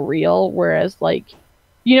being real, whereas like,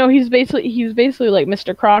 you know, he's basically like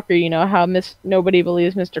Mr. Crocker. You know how nobody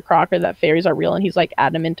believes Mr. Crocker that fairies are real, and he's like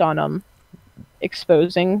adamant on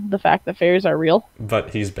exposing the fact that fairies are real.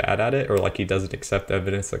 But he's bad at it, or like he doesn't accept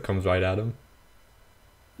evidence that comes right at him?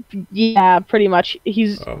 Yeah, pretty much.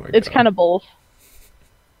 Oh my It's God. kind of both.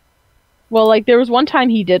 Well, like there was one time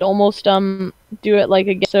he did almost do it like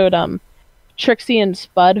again. So Trixie and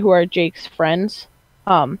Spud, who are Jake's friends,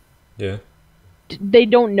 Yeah. they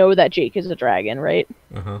don't know that Jake is a dragon, right?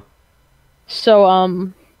 Uh-huh.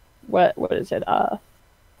 So what is it?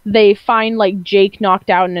 They find like Jake knocked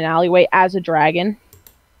out in an alleyway as a dragon.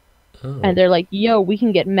 Oh. And they're like, yo, we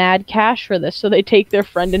can get mad cash for this. So they take their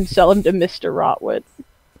friend and sell him to Mr. Rotwood.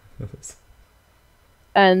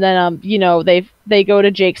 And then, you know, they go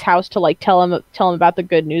to Jake's house to like tell him about the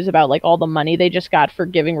good news about like all the money they just got for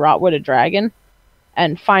giving Rotwood a dragon,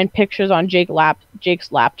 and find pictures on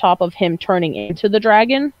Jake's laptop of him turning into the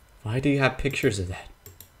dragon. Why do you have pictures of that?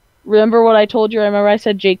 Remember what I told you? Remember I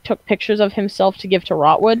said Jake took pictures of himself to give to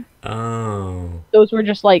Rotwood? Oh. Those were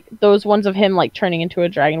just like, those ones of him like turning into a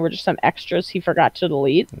dragon were just some extras he forgot to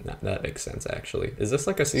delete. That makes sense, actually. Is this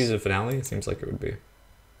like a season finale? It seems like it would be.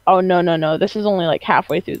 Oh, no. This is only like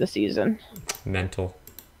halfway through the season. Mental.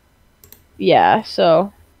 Yeah,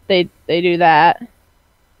 so they do that.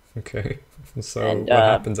 Okay. So And, what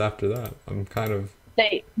happens after that? I'm kind of...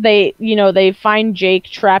 They find Jake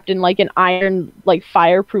trapped in like an iron, like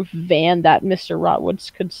fireproof van that Mr.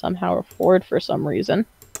 Rotwoods could somehow afford for some reason.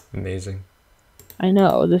 Amazing. I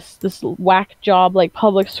know, this whack job like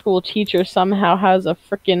public school teacher somehow has a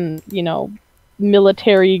freaking,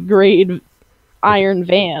 military grade iron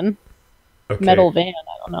van. Okay. Metal van,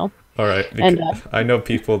 I don't know. All right. And, I know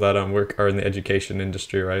people that are in the education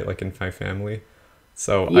industry, right? Like in my family.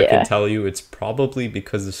 So Yeah. I can tell you it's probably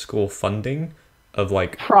because of school funding of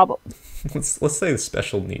like Probably. let's say the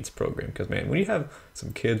special needs program, because man, when you have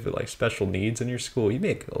some kids with like special needs in your school, you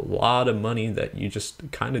make a lot of money that you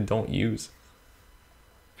just kind of don't use.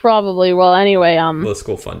 Probably. Well, anyway, Well, the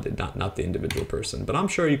school funded, not the individual person, but I'm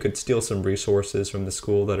sure you could steal some resources from the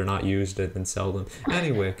school that are not used and then sell them.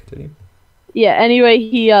 Anyway, continue. yeah, anyway,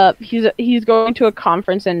 he's going to a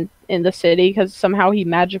conference in the city because somehow he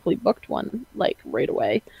magically booked one like right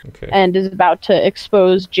away. Okay. And is about to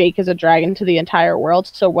expose Jake as a dragon to the entire world.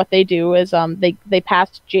 So what they do is they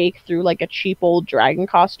pass Jake through like a cheap old dragon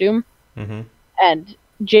costume. Mm-hmm. And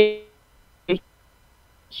Jake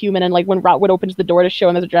human, and like when Rotwood opens the door to show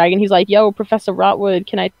him as a dragon, he's like, yo, Professor Rotwood,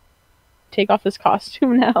 can I take off this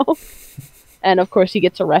costume now? And of course he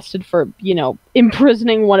gets arrested for,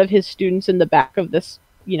 imprisoning one of his students in the back of this,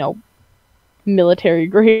 military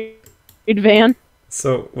grade van.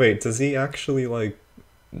 So wait, does he actually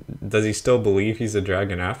does he still believe he's a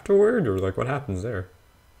dragon afterward, or like what happens there?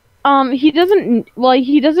 He doesn't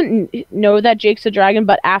know that Jake's a dragon,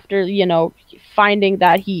 but after, finding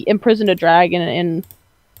that he imprisoned a dragon in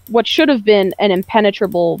what should have been an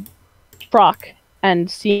impenetrable truck,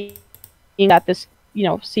 and seeing that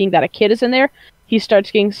a kid is in there, he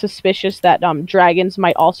starts getting suspicious that dragons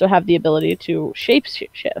might also have the ability to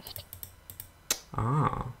shapeshift.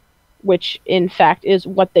 Ah. Which in fact is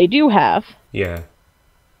what they do have. Yeah.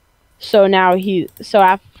 So now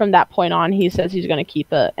from that point on, he says he's going to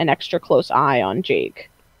keep an extra close eye on Jake.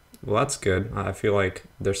 Well, that's good. I feel like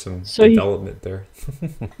there's some So development there.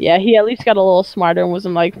 Yeah, he at least got a little smarter and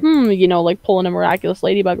wasn't like, like pulling a miraculous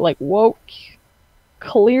ladybug. Like, whoa,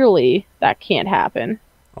 clearly that can't happen.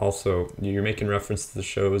 Also, you're making reference to the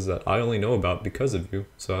shows that I only know about because of you,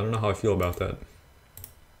 so I don't know how I feel about that.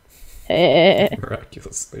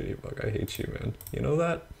 Miraculous ladybug, I hate you, man. You know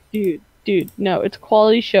that? Dude, no, it's a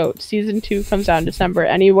quality show. Season 2 comes out in December.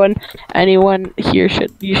 Anyone here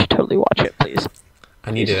should totally watch it, please. I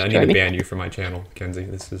need to ban you from my channel, Kenzie.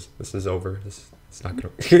 This is over. It's not gonna.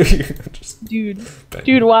 Just dude,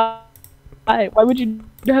 why would you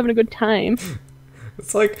be having a good time?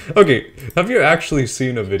 It's like, okay, have you actually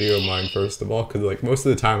seen a video of mine, first of all? Because like most of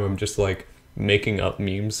the time I'm just like making up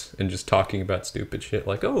memes and just talking about stupid shit.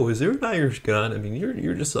 Like, oh, is there an Irish gun? I mean,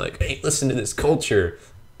 you're just like, hey, listen to this culture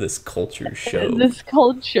show. This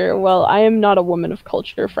culture. Well, I am not a woman of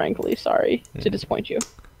culture, frankly. Sorry to disappoint you.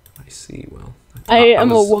 I see. Well, I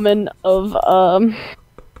am a woman of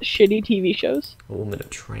shitty TV shows. A woman of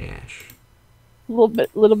trash. A little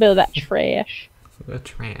bit of that trash. The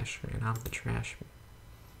trash, man. I'm the trash man.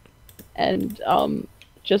 And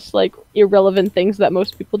just like irrelevant things that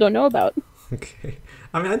most people don't know about. Okay.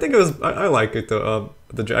 I mean, I think I like it though.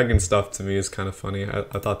 The dragon stuff to me is kind of funny.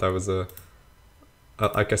 I thought that was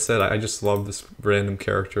like I said, I just love this random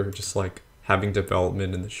character just like having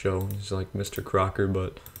development in the show. He's like Mr. Crocker,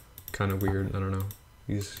 but kind of weird. I don't know.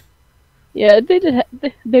 Yeah,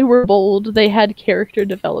 they were bold. They had character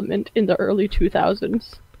development in the early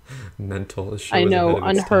 2000s. Mental. I know,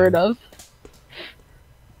 unheard of.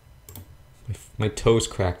 My toes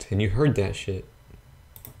cracked, and you heard that shit.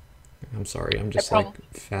 I'm sorry, I'm just like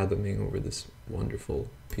fathoming over this wonderful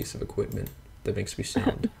piece of equipment that makes me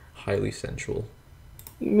sound highly sensual.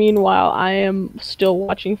 Meanwhile, I am still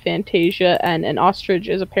watching Fantasia, and an ostrich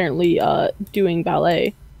is apparently doing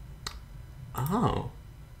ballet. Oh.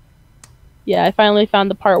 Yeah, I finally found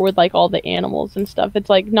the part with like all the animals and stuff. It's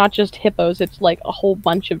like not just hippos, it's like a whole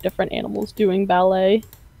bunch of different animals doing ballet.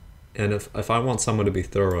 And if I want someone to be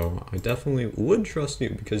thorough, I definitely would trust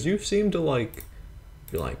you because you seem to like,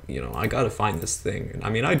 you're like, you know, I gotta find this thing. And I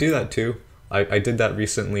mean, I do that too. I did that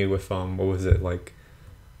recently with, what was it, like,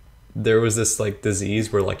 there was this like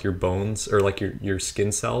disease where like your bones or like your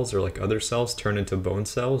skin cells or like other cells turn into bone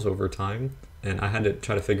cells over time. And I had to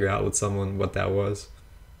try to figure out with someone what that was.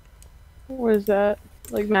 What is that?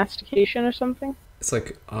 Like mastication or something? It's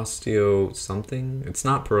like osteo something. It's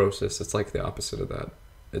not porosis. It's like the opposite of that.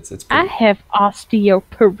 It's pretty... I have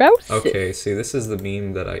osteoporosis. Okay, see, this is the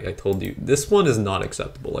meme that I told you. This one is not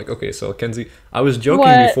acceptable. Like, okay, so Kenzie, I was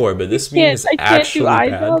joking before, but this meme is actually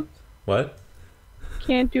bad. What?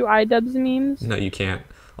 Can't do iDubbbz memes? No, you can't.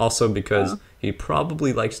 Also because he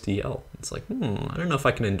probably likes to yell. It's like, I don't know if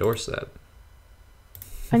I can endorse that.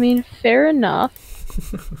 I mean, fair enough.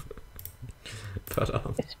 But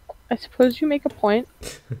I suppose you make a point.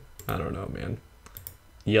 I don't know, man.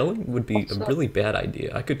 Yelling would be a really bad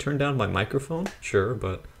idea. I could turn down my microphone, sure,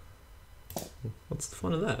 but what's the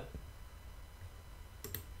fun of that?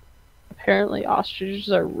 Apparently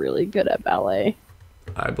ostriches are really good at ballet.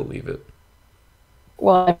 I believe it.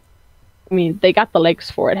 Well, I mean, they got the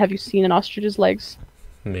legs for it. Have you seen an ostrich's legs?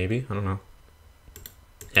 Maybe, I don't know.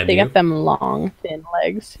 They got them long, thin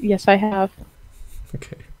legs. Yes, I have.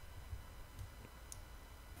 Okay.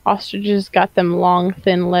 Ostriches got them long,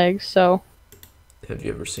 thin legs, so... Have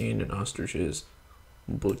you ever seen an ostrich's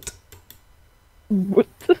butt? What?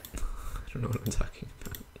 I don't know what I'm talking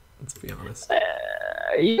about. Let's be honest.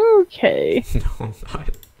 Are you okay? No, I'm not.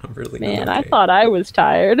 I'm really not. Man, okay. I thought I was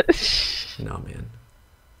tired. No, man.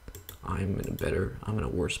 I'm in a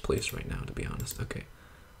worse place right now, to be honest. Okay.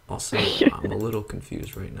 Also, I'm a little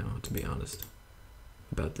confused right now, to be honest,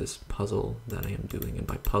 about this puzzle that I am doing. And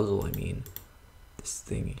by puzzle, I mean this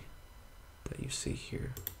thingy that you see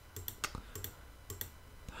here.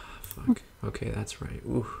 Fuck. Okay, that's right.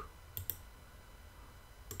 Ooh.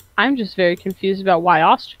 I'm just very confused about why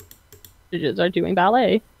ostriches are doing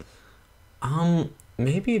ballet.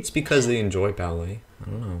 Maybe it's because they enjoy ballet. I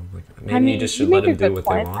don't know. Like, maybe I mean, you just should let them do what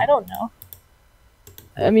they want. I don't know.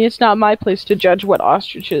 I mean, it's not my place to judge what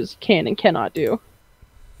ostriches can and cannot do.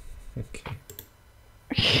 Okay.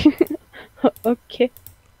 Okay.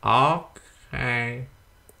 Okay.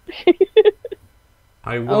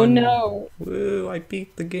 I won. Oh no. Woo, I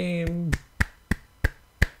beat the game.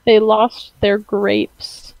 They lost their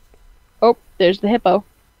grapes. Oh, there's the hippo.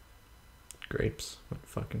 Grapes? What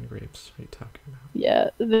fucking grapes are you talking about? Yeah,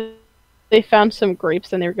 they found some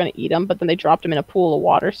grapes and they were going to eat them, but then they dropped them in a pool of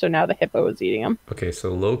water, so now the hippo is eating them. Okay,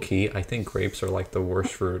 so low-key, I think grapes are like the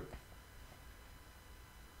worst fruit.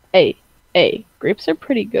 Hey, grapes are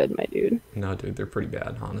pretty good, my dude. No, dude, they're pretty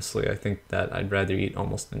bad, honestly. I think that I'd rather eat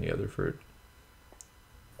almost any other fruit.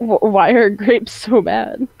 Why are grapes so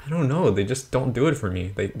bad? I don't know. They just don't do it for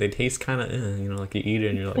me. They taste kind of, you know, like you eat it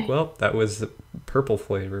and you're like, well, that was the purple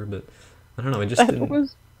flavor, but I don't know. It just didn't.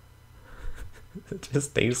 It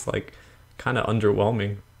just tastes like kind of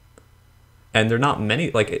underwhelming. And they're not many.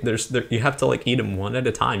 Like you have to like eat them one at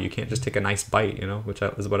a time. You can't just take a nice bite, you know, which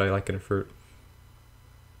is what I like in a fruit.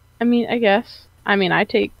 I mean, I guess. I mean,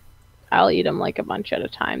 I'll eat them like a bunch at a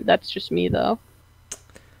time. That's just me, though.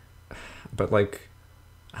 But like,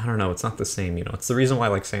 I don't know. It's not the same, you know. It's the reason why I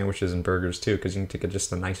like sandwiches and burgers too, because you can take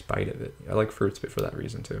just a nice bite of it. I like fruits, but for that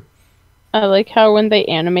reason too. I like how when they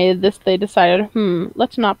animated this, they decided,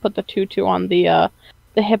 let's not put the tutu on the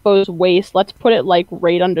hippo's waist. Let's put it like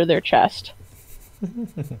right under their chest.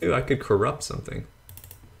 Dude, I could corrupt something.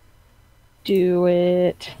 Do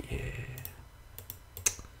it. Yeah.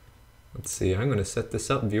 Let's see. I'm gonna set this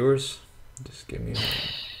up, viewers. Just give me a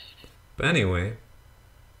minute. But anyway,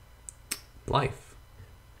 life.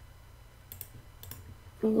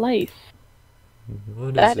 Life.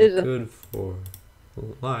 What is it good for?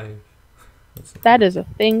 Life. That is a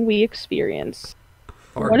thing we experience.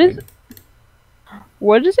 Farting.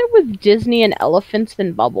 What is it with Disney and elephants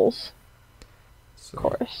and bubbles? So, of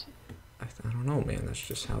course. I don't know, man. That's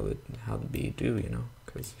just how the bee do, you know?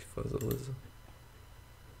 Because fuzzle is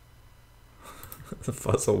the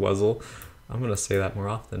fuzzle wuzzle. I'm gonna say that more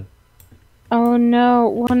often. Oh no!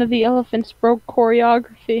 One of the elephants broke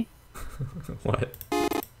choreography. What?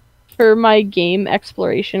 For my game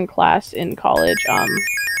exploration class in college,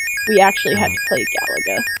 We actually had to play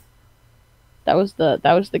Galaga.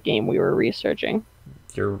 That was the game we were researching.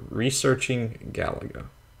 You're researching Galaga.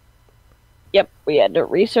 Yep, we had to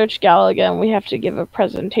research Galaga, and we have to give a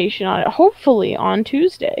presentation on it, hopefully on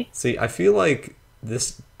Tuesday. See, I feel like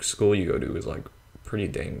this school you go to is like pretty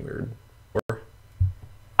dang weird. Or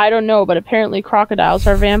I don't know, but apparently crocodiles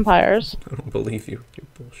are vampires. I don't believe you. You're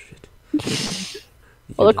bullshit.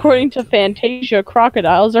 Well, according to Fantasia,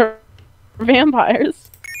 crocodiles are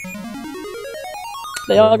vampires.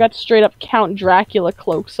 They all got straight up Count Dracula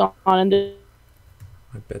cloaks on, and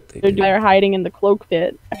I bet they do. they're hiding in the cloak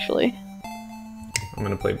pit, actually. I'm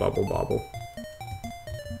gonna play Bubble Bobble.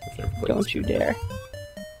 I've never played Don't this you game. dare.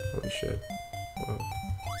 Holy shit. Whoa.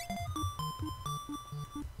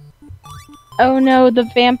 Oh no, the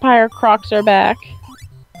vampire crocs are back.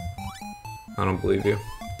 I don't believe you,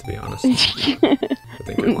 to be honest. I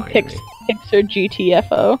think you're lying to me. Pixar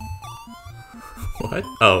GTFO. What?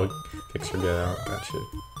 Oh, Pixar Get Out. That shit.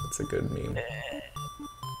 That's a good meme.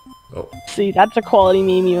 Oh. See, that's a quality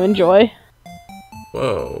meme you enjoy.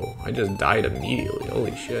 Whoa. I just died immediately.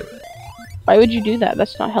 Holy shit. Why would you do that?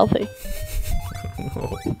 That's not healthy. I don't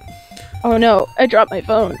know. Oh no, I dropped my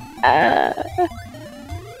phone.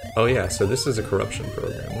 Oh yeah, so this is a corruption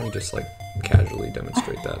program. Let me just like casually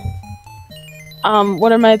demonstrate that.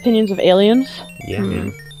 What are my opinions of aliens? Yeah,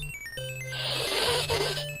 man.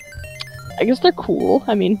 I guess they're cool.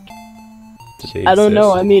 I mean, Do they I don't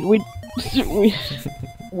know. I exist? mean, we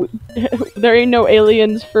there ain't no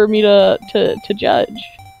aliens for me to judge.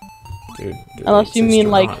 Dude, do Unless they you exist mean or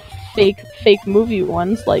like not? fake movie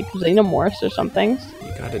ones, like Xenomorphs or something.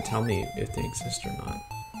 You gotta tell me if they exist or not.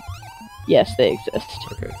 Yes, they exist.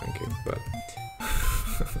 Okay, thank you. But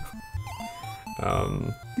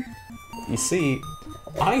you see,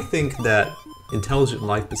 I think that intelligent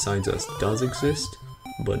life besides us does exist,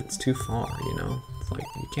 but it's too far, you know? It's like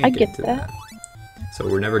you can't I get get to that. that. So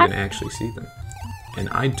we're never gonna actually see them. And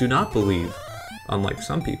I do not believe, unlike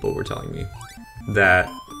some people were telling me, that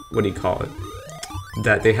what do you call it?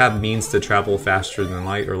 That they have means to travel faster than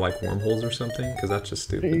light or like wormholes or something, because that's just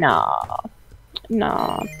stupid.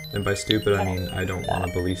 Nah. And by stupid, I mean I don't want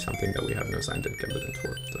to believe something that we have no scientific evidence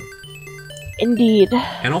for. So. Indeed.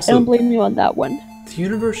 And I also, don't blame you on that one. the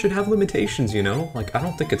universe should have limitations, you know? Like, I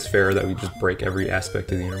don't think it's fair that we just break every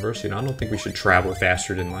aspect of the universe, you know? I don't think we should travel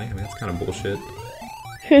faster than light. I mean, that's kind of bullshit.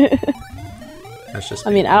 That's just...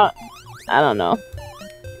 I mean, I don't know.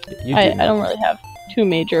 You I do don't really have two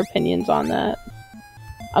major opinions on that.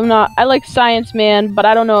 I like science, man, but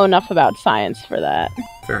I don't know enough about science for that.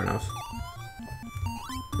 Fair enough.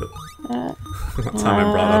 One time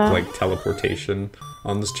I brought up, like, teleportation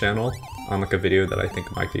on this channel, on, like, a video that I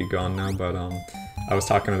think might be gone now, but, I was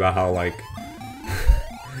talking about how, like,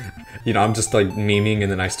 you know, I'm just, like, memeing,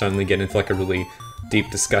 and then I suddenly get into, like, a really deep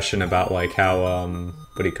discussion about, like, how,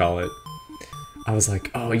 what do you call it? I was like,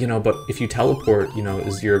 oh, you know, but if you teleport, you know,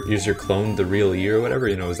 is your clone the real you or whatever?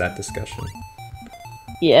 You know, is that discussion?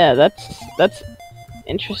 Yeah, that's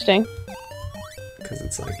interesting. Because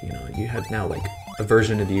it's like, you know, you have now, like, a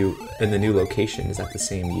version of you in the new location. Is that the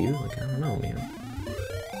same you? Like, I don't know, man.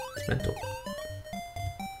 It's mental.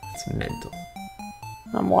 It's mental.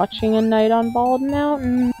 I'm watching A Night on Bald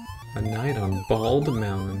Mountain. A Night on Bald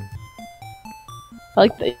Mountain. I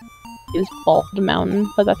like the is Bald Mountain,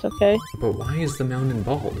 but that's okay. But why is the mountain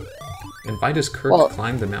bald? And why does Kirk Well-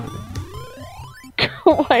 climb the mountain?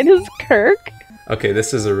 Why does Kirk? Okay,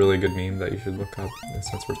 this is a really good meme that you should look up,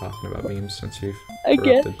 since we're talking about memes, since you've I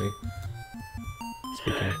guess. corrupted me.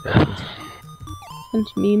 Speaking of corruptions. Since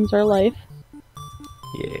memes are life.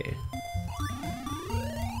 Yeah.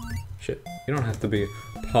 Shit, you don't have to be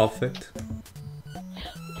perfect.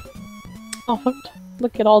 Perfect.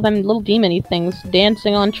 Look at all them little demon-y things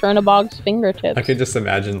dancing on Chernobog's fingertips. I could just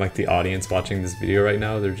imagine, like, the audience watching this video right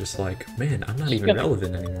now, they're just like, man, I'm not even gonna-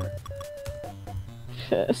 relevant anymore.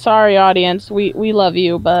 Sorry, audience. We love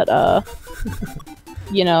you, but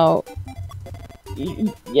you know,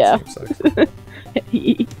 yeah, Same sucks.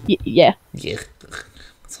 yeah. Yeah.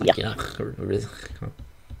 It's like, Yeah. Let's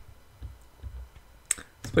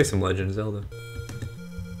play some Legend of Zelda.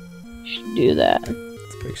 Should do that.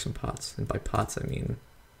 Let's break some pots. And by pots, I mean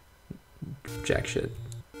jack shit.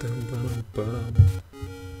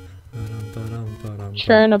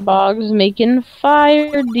 Chernobog's making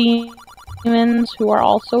fire demons who are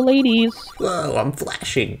also ladies. Whoa, I'm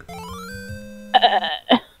flashing.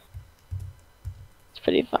 It's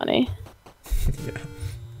pretty funny. Yeah.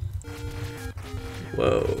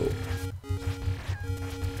 Whoa.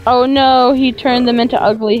 Oh no, he turned them into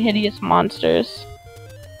ugly, hideous monsters.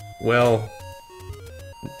 Well,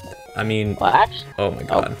 I mean, Well, actually, oh my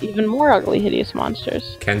god. even more ugly, hideous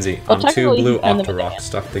monsters. Kenzie, Well, I'm two technically, blue he's in the Octoroks beginning.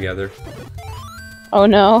 stuck together. Oh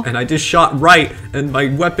no. And I just shot right, and my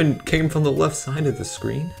weapon came from the left side of the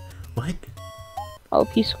screen? What? Oh,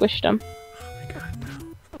 he squished him. Oh my god,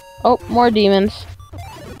 no. Oh, more demons.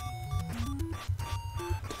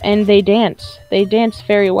 And they dance. They dance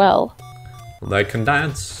very well. They can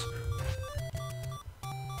dance.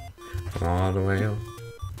 All the way up.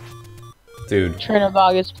 Dude.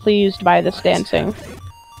 Chernobog is pleased by this dancing.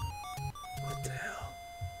 What the hell?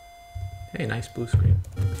 Hey, nice blue screen.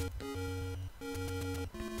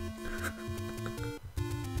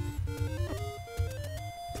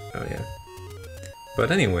 Oh yeah.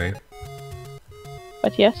 But anyway.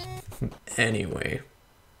 But yes. Anyway.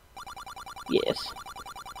 Yes.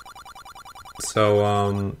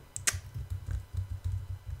 So,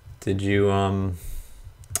 did you,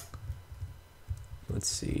 let's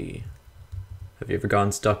see. Have you ever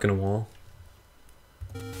gotten stuck in a wall?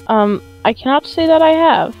 I cannot say that I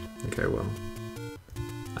have. Okay, well.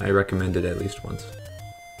 I recommend it at least once.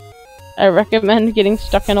 I recommend getting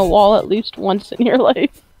stuck in a wall at least once in your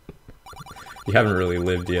life. You haven't really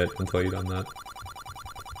lived yet until you've done that.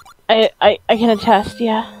 I can attest,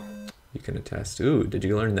 yeah. You can attest. Ooh, did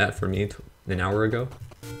you learn that from me an hour ago?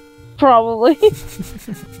 Probably.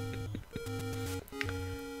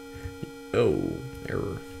 Oh,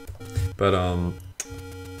 error. But,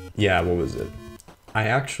 yeah, what was it? I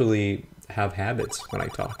actually have habits when I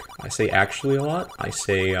talk. I say actually a lot. I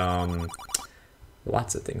say,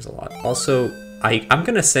 lots of things a lot. Also, I'm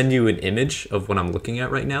gonna send you an image of what I'm looking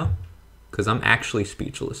at right now, because I'm actually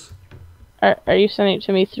speechless. Are you sending it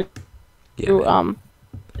to me through, Yeah,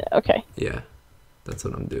 okay. yeah, that's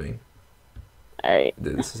what I'm doing. Alright.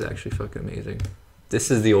 This is actually fucking amazing. This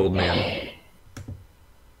is the old man.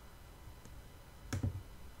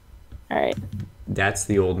 Alright. That's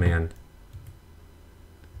the old man.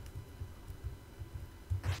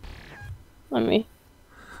 Let me...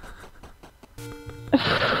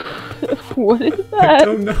 What is I that?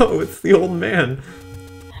 don't know, it's the old man.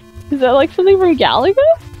 Is that like something from Galaga?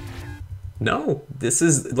 No, this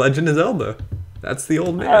is Legend of Zelda. That's the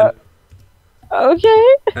old man.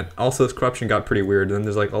 Okay. And also, this corruption got pretty weird. And then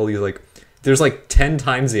there's like all these like, there's like 10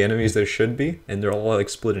 times the enemies there should be, and they're all like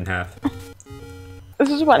split in half. This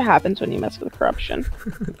is what happens when you mess with corruption.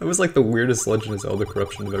 That was like the weirdest Legend of Zelda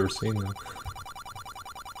corruption I've ever seen, though.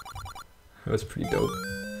 That was pretty dope.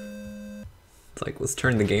 It's like, let's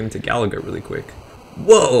turn the game to Galaga really quick.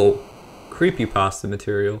 Whoa! Creepypasta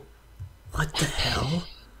material. What the hell?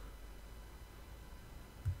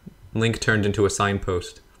 Link turned into a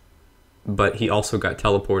signpost. But he also got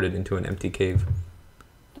teleported into an empty cave.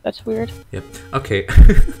 That's weird. Yep. Okay.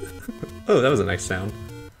 Oh, that was a nice sound.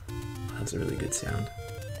 That was a really good sound.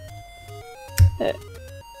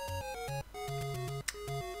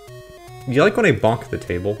 You like when I bonk the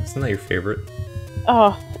table? Isn't that your favorite?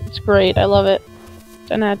 Oh, it's great. I love it.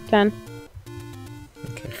 10 out of 10.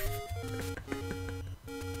 Okay.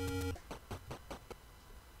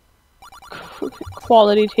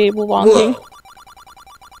 Quality table bonking.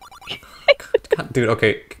 God, dude,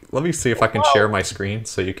 okay. Let me see if I can share my screen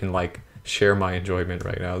so you can, like, share my enjoyment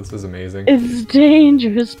right now. This is amazing. It's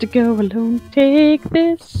dangerous to go alone. Take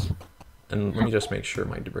this. And let me just make sure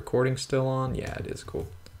my recording's still on. Yeah, it is cool.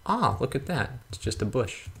 Ah, look at that. It's just a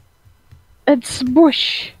bush. It's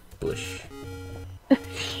bush. Bush.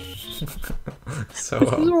 So,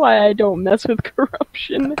 This is why I don't mess with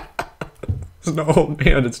corruption. no,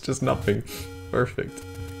 man, it's just nothing. Perfect.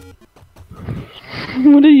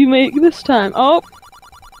 What do you make this time? Oh,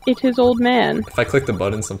 it is old man. If I click the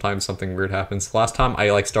button, sometimes something weird happens. Last time, I,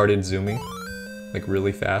 like, started zooming, like,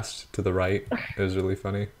 really fast to the right. It was really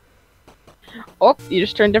funny. Oh, you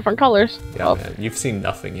just turned different colors. Yeah, oh. man. You've seen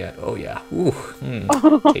nothing yet. Oh, yeah. Ooh.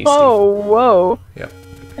 Tasty. Oh, whoa. Yep.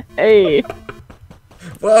 Hey.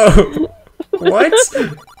 Whoa! What?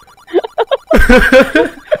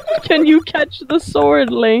 Can you catch the sword,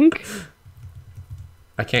 Link?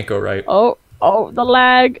 I can't go right. Oh, the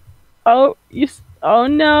lag. Oh, oh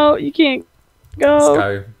no, you can't go. This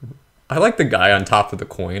guy. I like the guy on top of the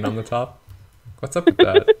coin on the top. What's up with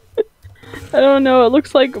that? I don't know. It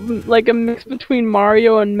looks like a mix between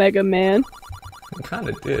Mario and Mega Man. It kind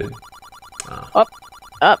of did. Up.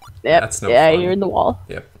 Yep. That's no yeah, fun. you're in the wall.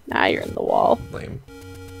 Yep. Now you're in the wall. Lame.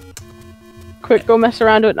 Quick, go mess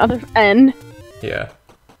around with another N. Yeah.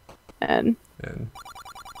 N. And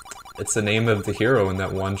it's the name of the hero in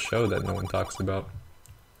that one show that no one talks about.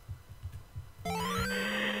 I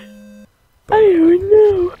don't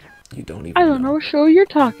know. You don't even I don't know what show you're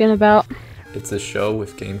talking about. It's a show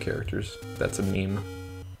with game characters. That's a meme.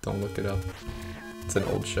 Don't look it up. It's an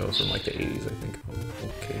old show from like the 80s, I think. Oh,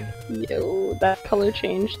 okay. Yo, that color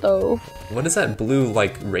change though. What is that blue,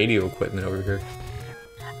 like, radio equipment over here?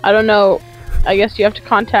 I don't know. I guess you have to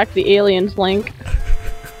contact the aliens link.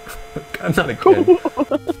 I'm not a kid.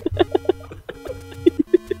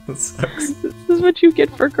 That sucks. This is what you get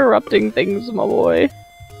for corrupting things, my boy.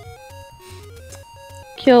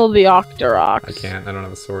 Kill the Octorox. I can't. I don't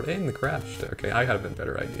have a sword. And the crashed. Okay, I have a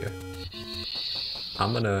better idea.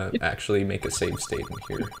 I'm gonna actually make a save state in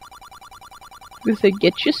here. You say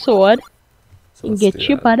get your sword So and let's get do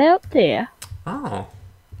your that. butt out there. Oh.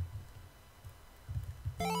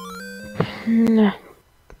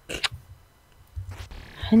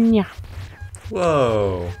 Yeah.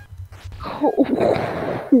 Whoa.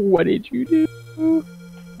 What did you do?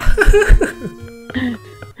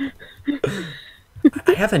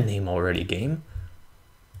 I have a name already, game.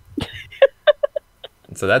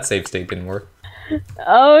 So that save state didn't work.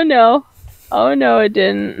 Oh no. Oh no, it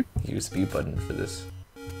didn't. Use B button for this.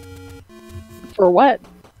 For what?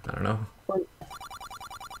 I don't know.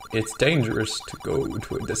 It's dangerous to go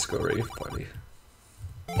to a disco rave party.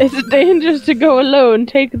 It's dangerous to go alone.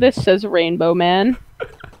 Take this, says Rainbow Man.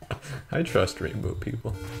 I trust rainbow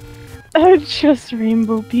people. I trust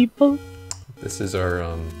rainbow people. This is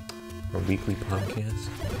our weekly podcast.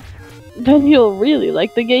 Then you'll really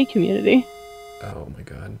like the gay community. Oh my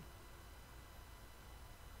god.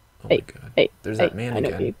 Oh Hey, my god. hey, There's hey, that man I know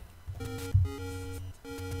again. you.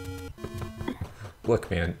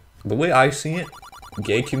 Look, man, the way I see it,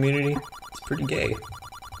 gay community, it's pretty gay.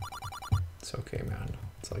 It's okay, man.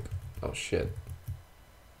 It's like, oh shit.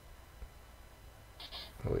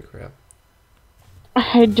 Holy crap.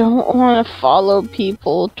 I don't want to follow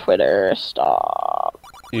people. Twitter, stop.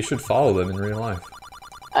 You should follow them in real life.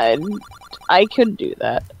 I could do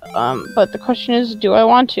that. But the question is, do I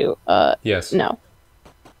want to? Yes. No.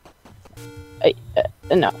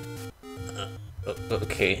 No.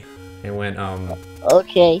 Okay. It went,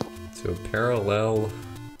 Okay. to a parallel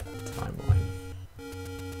timeline.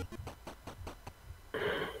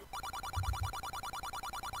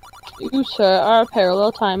 You, sir, are a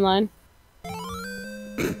parallel timeline.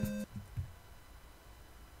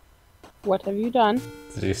 What have you done?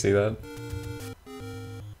 Did you see that?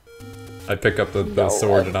 I pick up the No,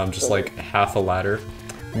 sword and I'm just like half a ladder.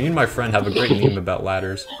 Me and my friend have a great meme about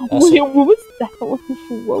ladders. Also, Wait, what was that?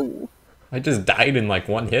 Whoa. I just died in like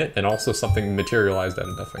one hit and also something materialized out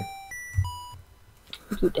of nothing.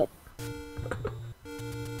 You did.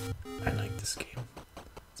 I like this game.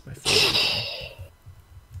 It's my favorite game.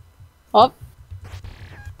 Oh,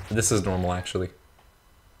 This is normal actually.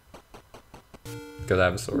 Because I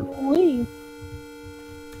have a sword. wait.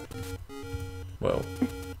 Whoa.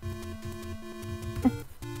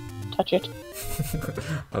 Touch it.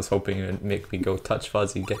 I was hoping it'd make me go touch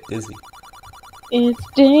fuzzy, get dizzy. It's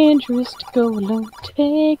dangerous to go alone.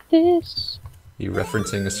 Take this. You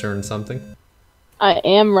referencing a certain something? I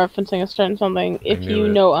am referencing a certain something. If knew you it.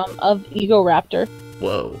 know of Ego Raptor.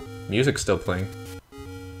 Whoa. Music's still playing.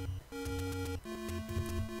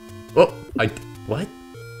 Oh, what?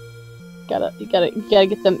 You gotta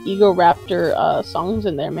get them Ego Raptor songs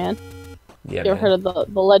in there, man. Yeah, You ever heard of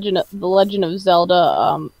the Legend of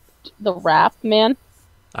Zelda the rap, man?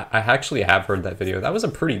 I actually have heard that video. That was a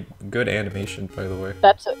pretty good animation, by the way.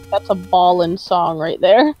 That's a ballin' song right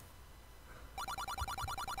there.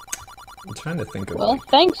 I'm trying to think of Well, like,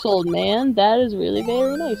 thanks, old man. That is really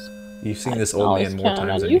very nice. you've seen I this can old always man more count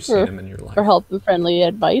times on than you you've seen him in your life. For help and friendly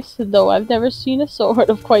advice, though I've never seen a sword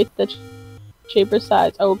of quite the shape or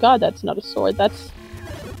size. Oh god, that's not a sword. That's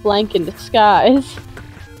blank in disguise.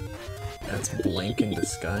 That's blank in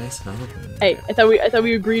disguise, huh? Hey, I thought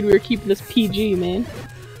we agreed we were keeping this PG, man.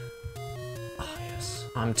 Oh, yes.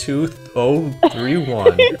 I'm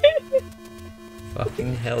 2031.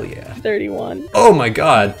 Fucking hell yeah. 31. Oh my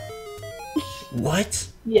god! What?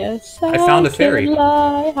 Yes, I found a fairy. can't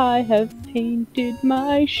lie. I have painted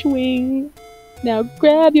my swing. Now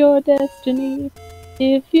grab your destiny.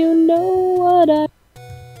 If you know what I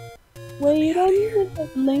wait on the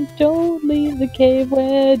link, don't leave the cave.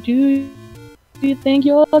 Where do you think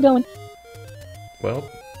you're going? Well,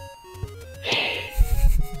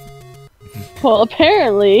 Well,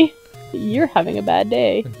 apparently, you're having a bad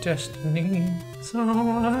day. destiny's all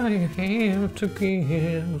I have to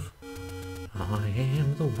give. I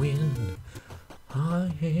am the wind,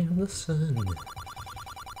 I am the sun.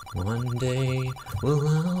 One day we'll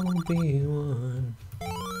all be one.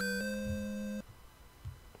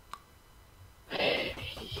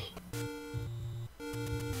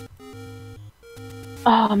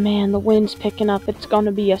 Oh man, the wind's picking up. It's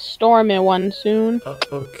gonna be a stormy one soon.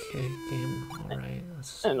 Okay, game. Alright.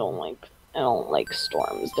 I don't like I don't like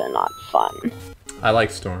storms. They're not fun. I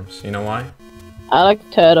like storms. You know why? I like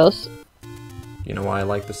turtles. You know why I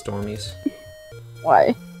like the stormies?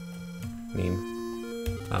 Why?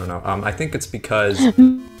 Meme. I don't know. I think it's because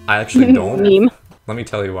I actually don't. Meme. Let me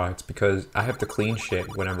tell you why. It's because I have to clean shit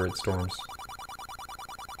whenever it storms.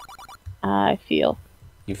 I feel.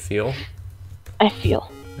 You feel? I feel.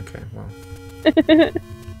 Okay, well.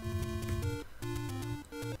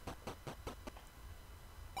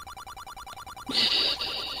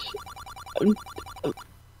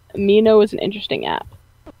 Amino is an interesting app.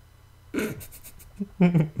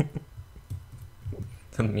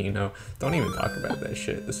 Amino. Don't even talk about that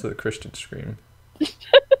shit. This is a Christian scream.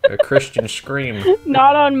 A Christian scream.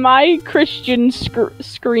 Not on my Christian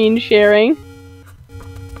screen sharing.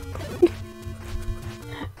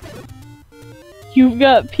 You've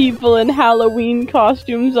got people in Halloween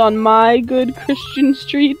costumes on my good Christian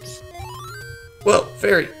streets. Whoa,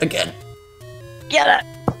 fairy, again. Get it!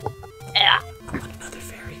 Yeah. I want another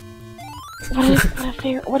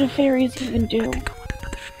fairy. What do fairies even do? I want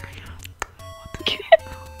another fairy.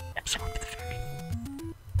 Just want the fairy.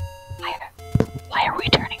 Why are we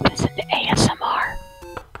turning this into ASMR?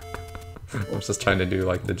 I was just trying to do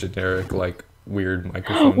like the generic, like, weird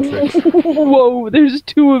microphone trick. Whoa, there's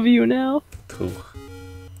two of you now. Cool.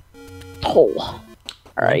 Oh.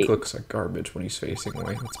 Alright. Mike looks like garbage when he's facing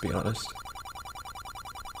away, let's be honest.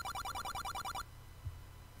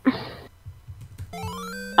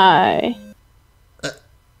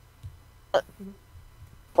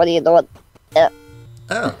 What are you doing?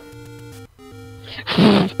 Oh.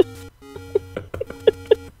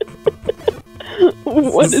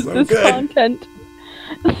 What is so this good. content?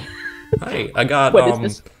 Hey, I got What is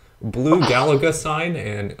this? blue Galaga sign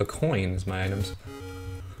and a coin as my items.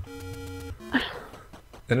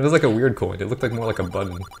 And it was like a weird coin. It looked like more like a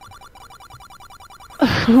button.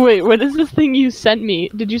 Wait, what is this thing you sent me?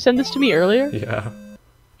 Did you send this to me earlier? Yeah.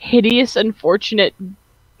 Hideous, unfortunate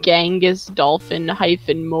Genghis dolphin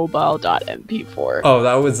 -mobile.mp4. Oh,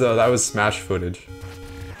 that was Smash footage.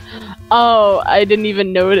 Oh, I didn't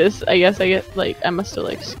even notice. I guess I must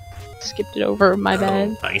have skipped it over. My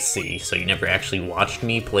bad. I see. So you never actually watched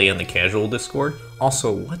me play on the casual Discord?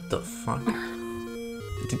 Also, what the fuck?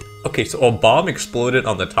 Okay, so a bomb exploded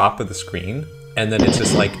on the top of the screen, and then it's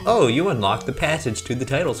just like, oh, you unlocked the passage to the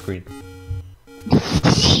title screen.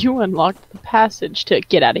 You unlocked the passage to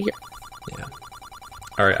get out of here. Yeah.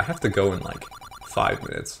 Alright, I have to go in like 5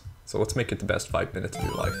 minutes. So let's make it the best 5 minutes of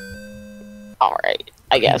your life. Alright,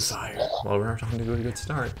 I guess. Well, we're trying to do a good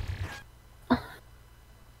start.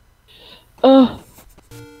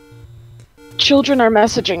 Children are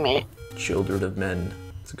messaging me. Children of Men.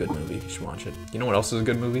 It's a good movie. You should watch it. You know what else is a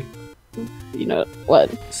good movie? You know what?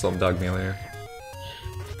 Slumdog Millionaire.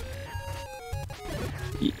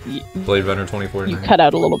 You Blade Runner 2049. cut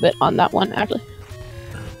out a little bit on that one, actually.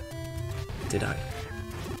 Did I?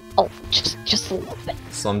 Oh, just a little bit.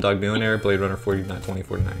 Slumdog Millionaire, Blade Runner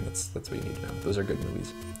 2049. That's what you need to know. Those are good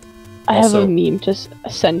movies. I Also, have a meme to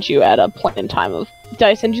send you at a point in time of... Did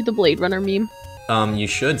I send you the Blade Runner meme? You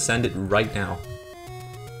should send it right now.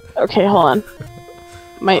 Okay, hold on.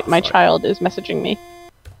 My child is messaging me.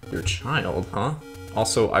 Your child, huh?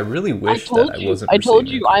 Also, I really wish I told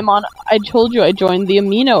you I joined the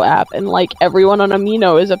Amino app, and like everyone on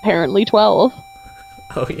Amino is apparently 12.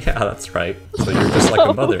 Oh yeah, that's right. So you're just like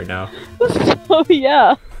a mother now. Oh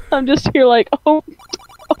yeah, I'm just here like, oh,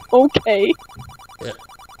 okay. Yeah.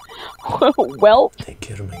 Well, Take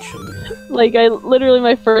care of my children. like I literally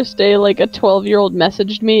my first day, like a 12-year-old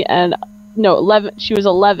messaged me, and no, 11. She was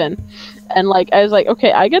 11, and like I was like,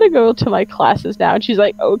 okay, I gotta go to my classes now. And she's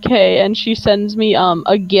like, okay, and she sends me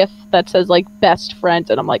a GIF that says like best friends,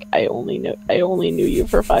 and I'm like, I only knew you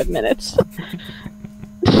for 5 minutes.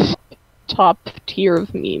 Top tier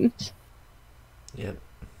of memes. Yep.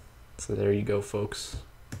 So there you go, folks.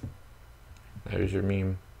 There's your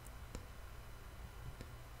meme.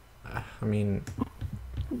 I mean...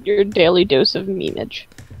 Your daily dose of memeage.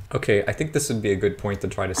 Okay, I think this would be a good point to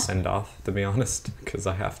try to send off, to be honest, because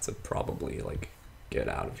I have to probably, like, get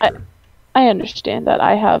out of here. I understand that.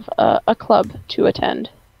 I have a club to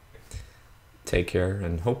attend. Take care,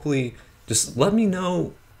 and hopefully, just let me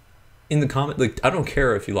know in the comment, like, I don't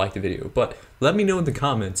care if you like the video, but let me know in the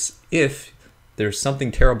comments if there's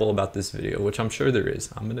something terrible about this video, which I'm sure there is.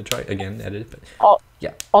 I'm gonna try again, edit it, but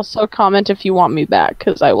yeah. Also comment if you want me back,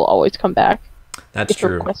 because I will always come back. That's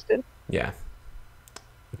true. Requested. Yeah.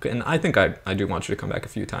 Okay, and I think I do want you to come back a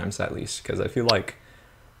few times at least, because I feel like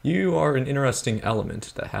you are an interesting element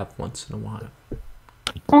to have once in a while.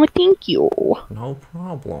 Oh, thank you. No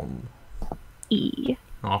problem. E.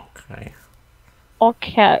 Okay. all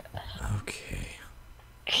cat. Okay.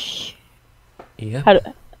 Yep. How do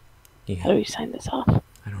Yeah. we sign this off?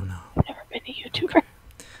 I don't know. I've never been a YouTuber.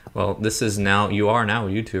 Well, this is now. You are now a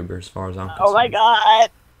YouTuber, as far as I'm concerned. Oh my god.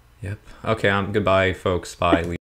 Yep. Okay. Goodbye, folks. Bye.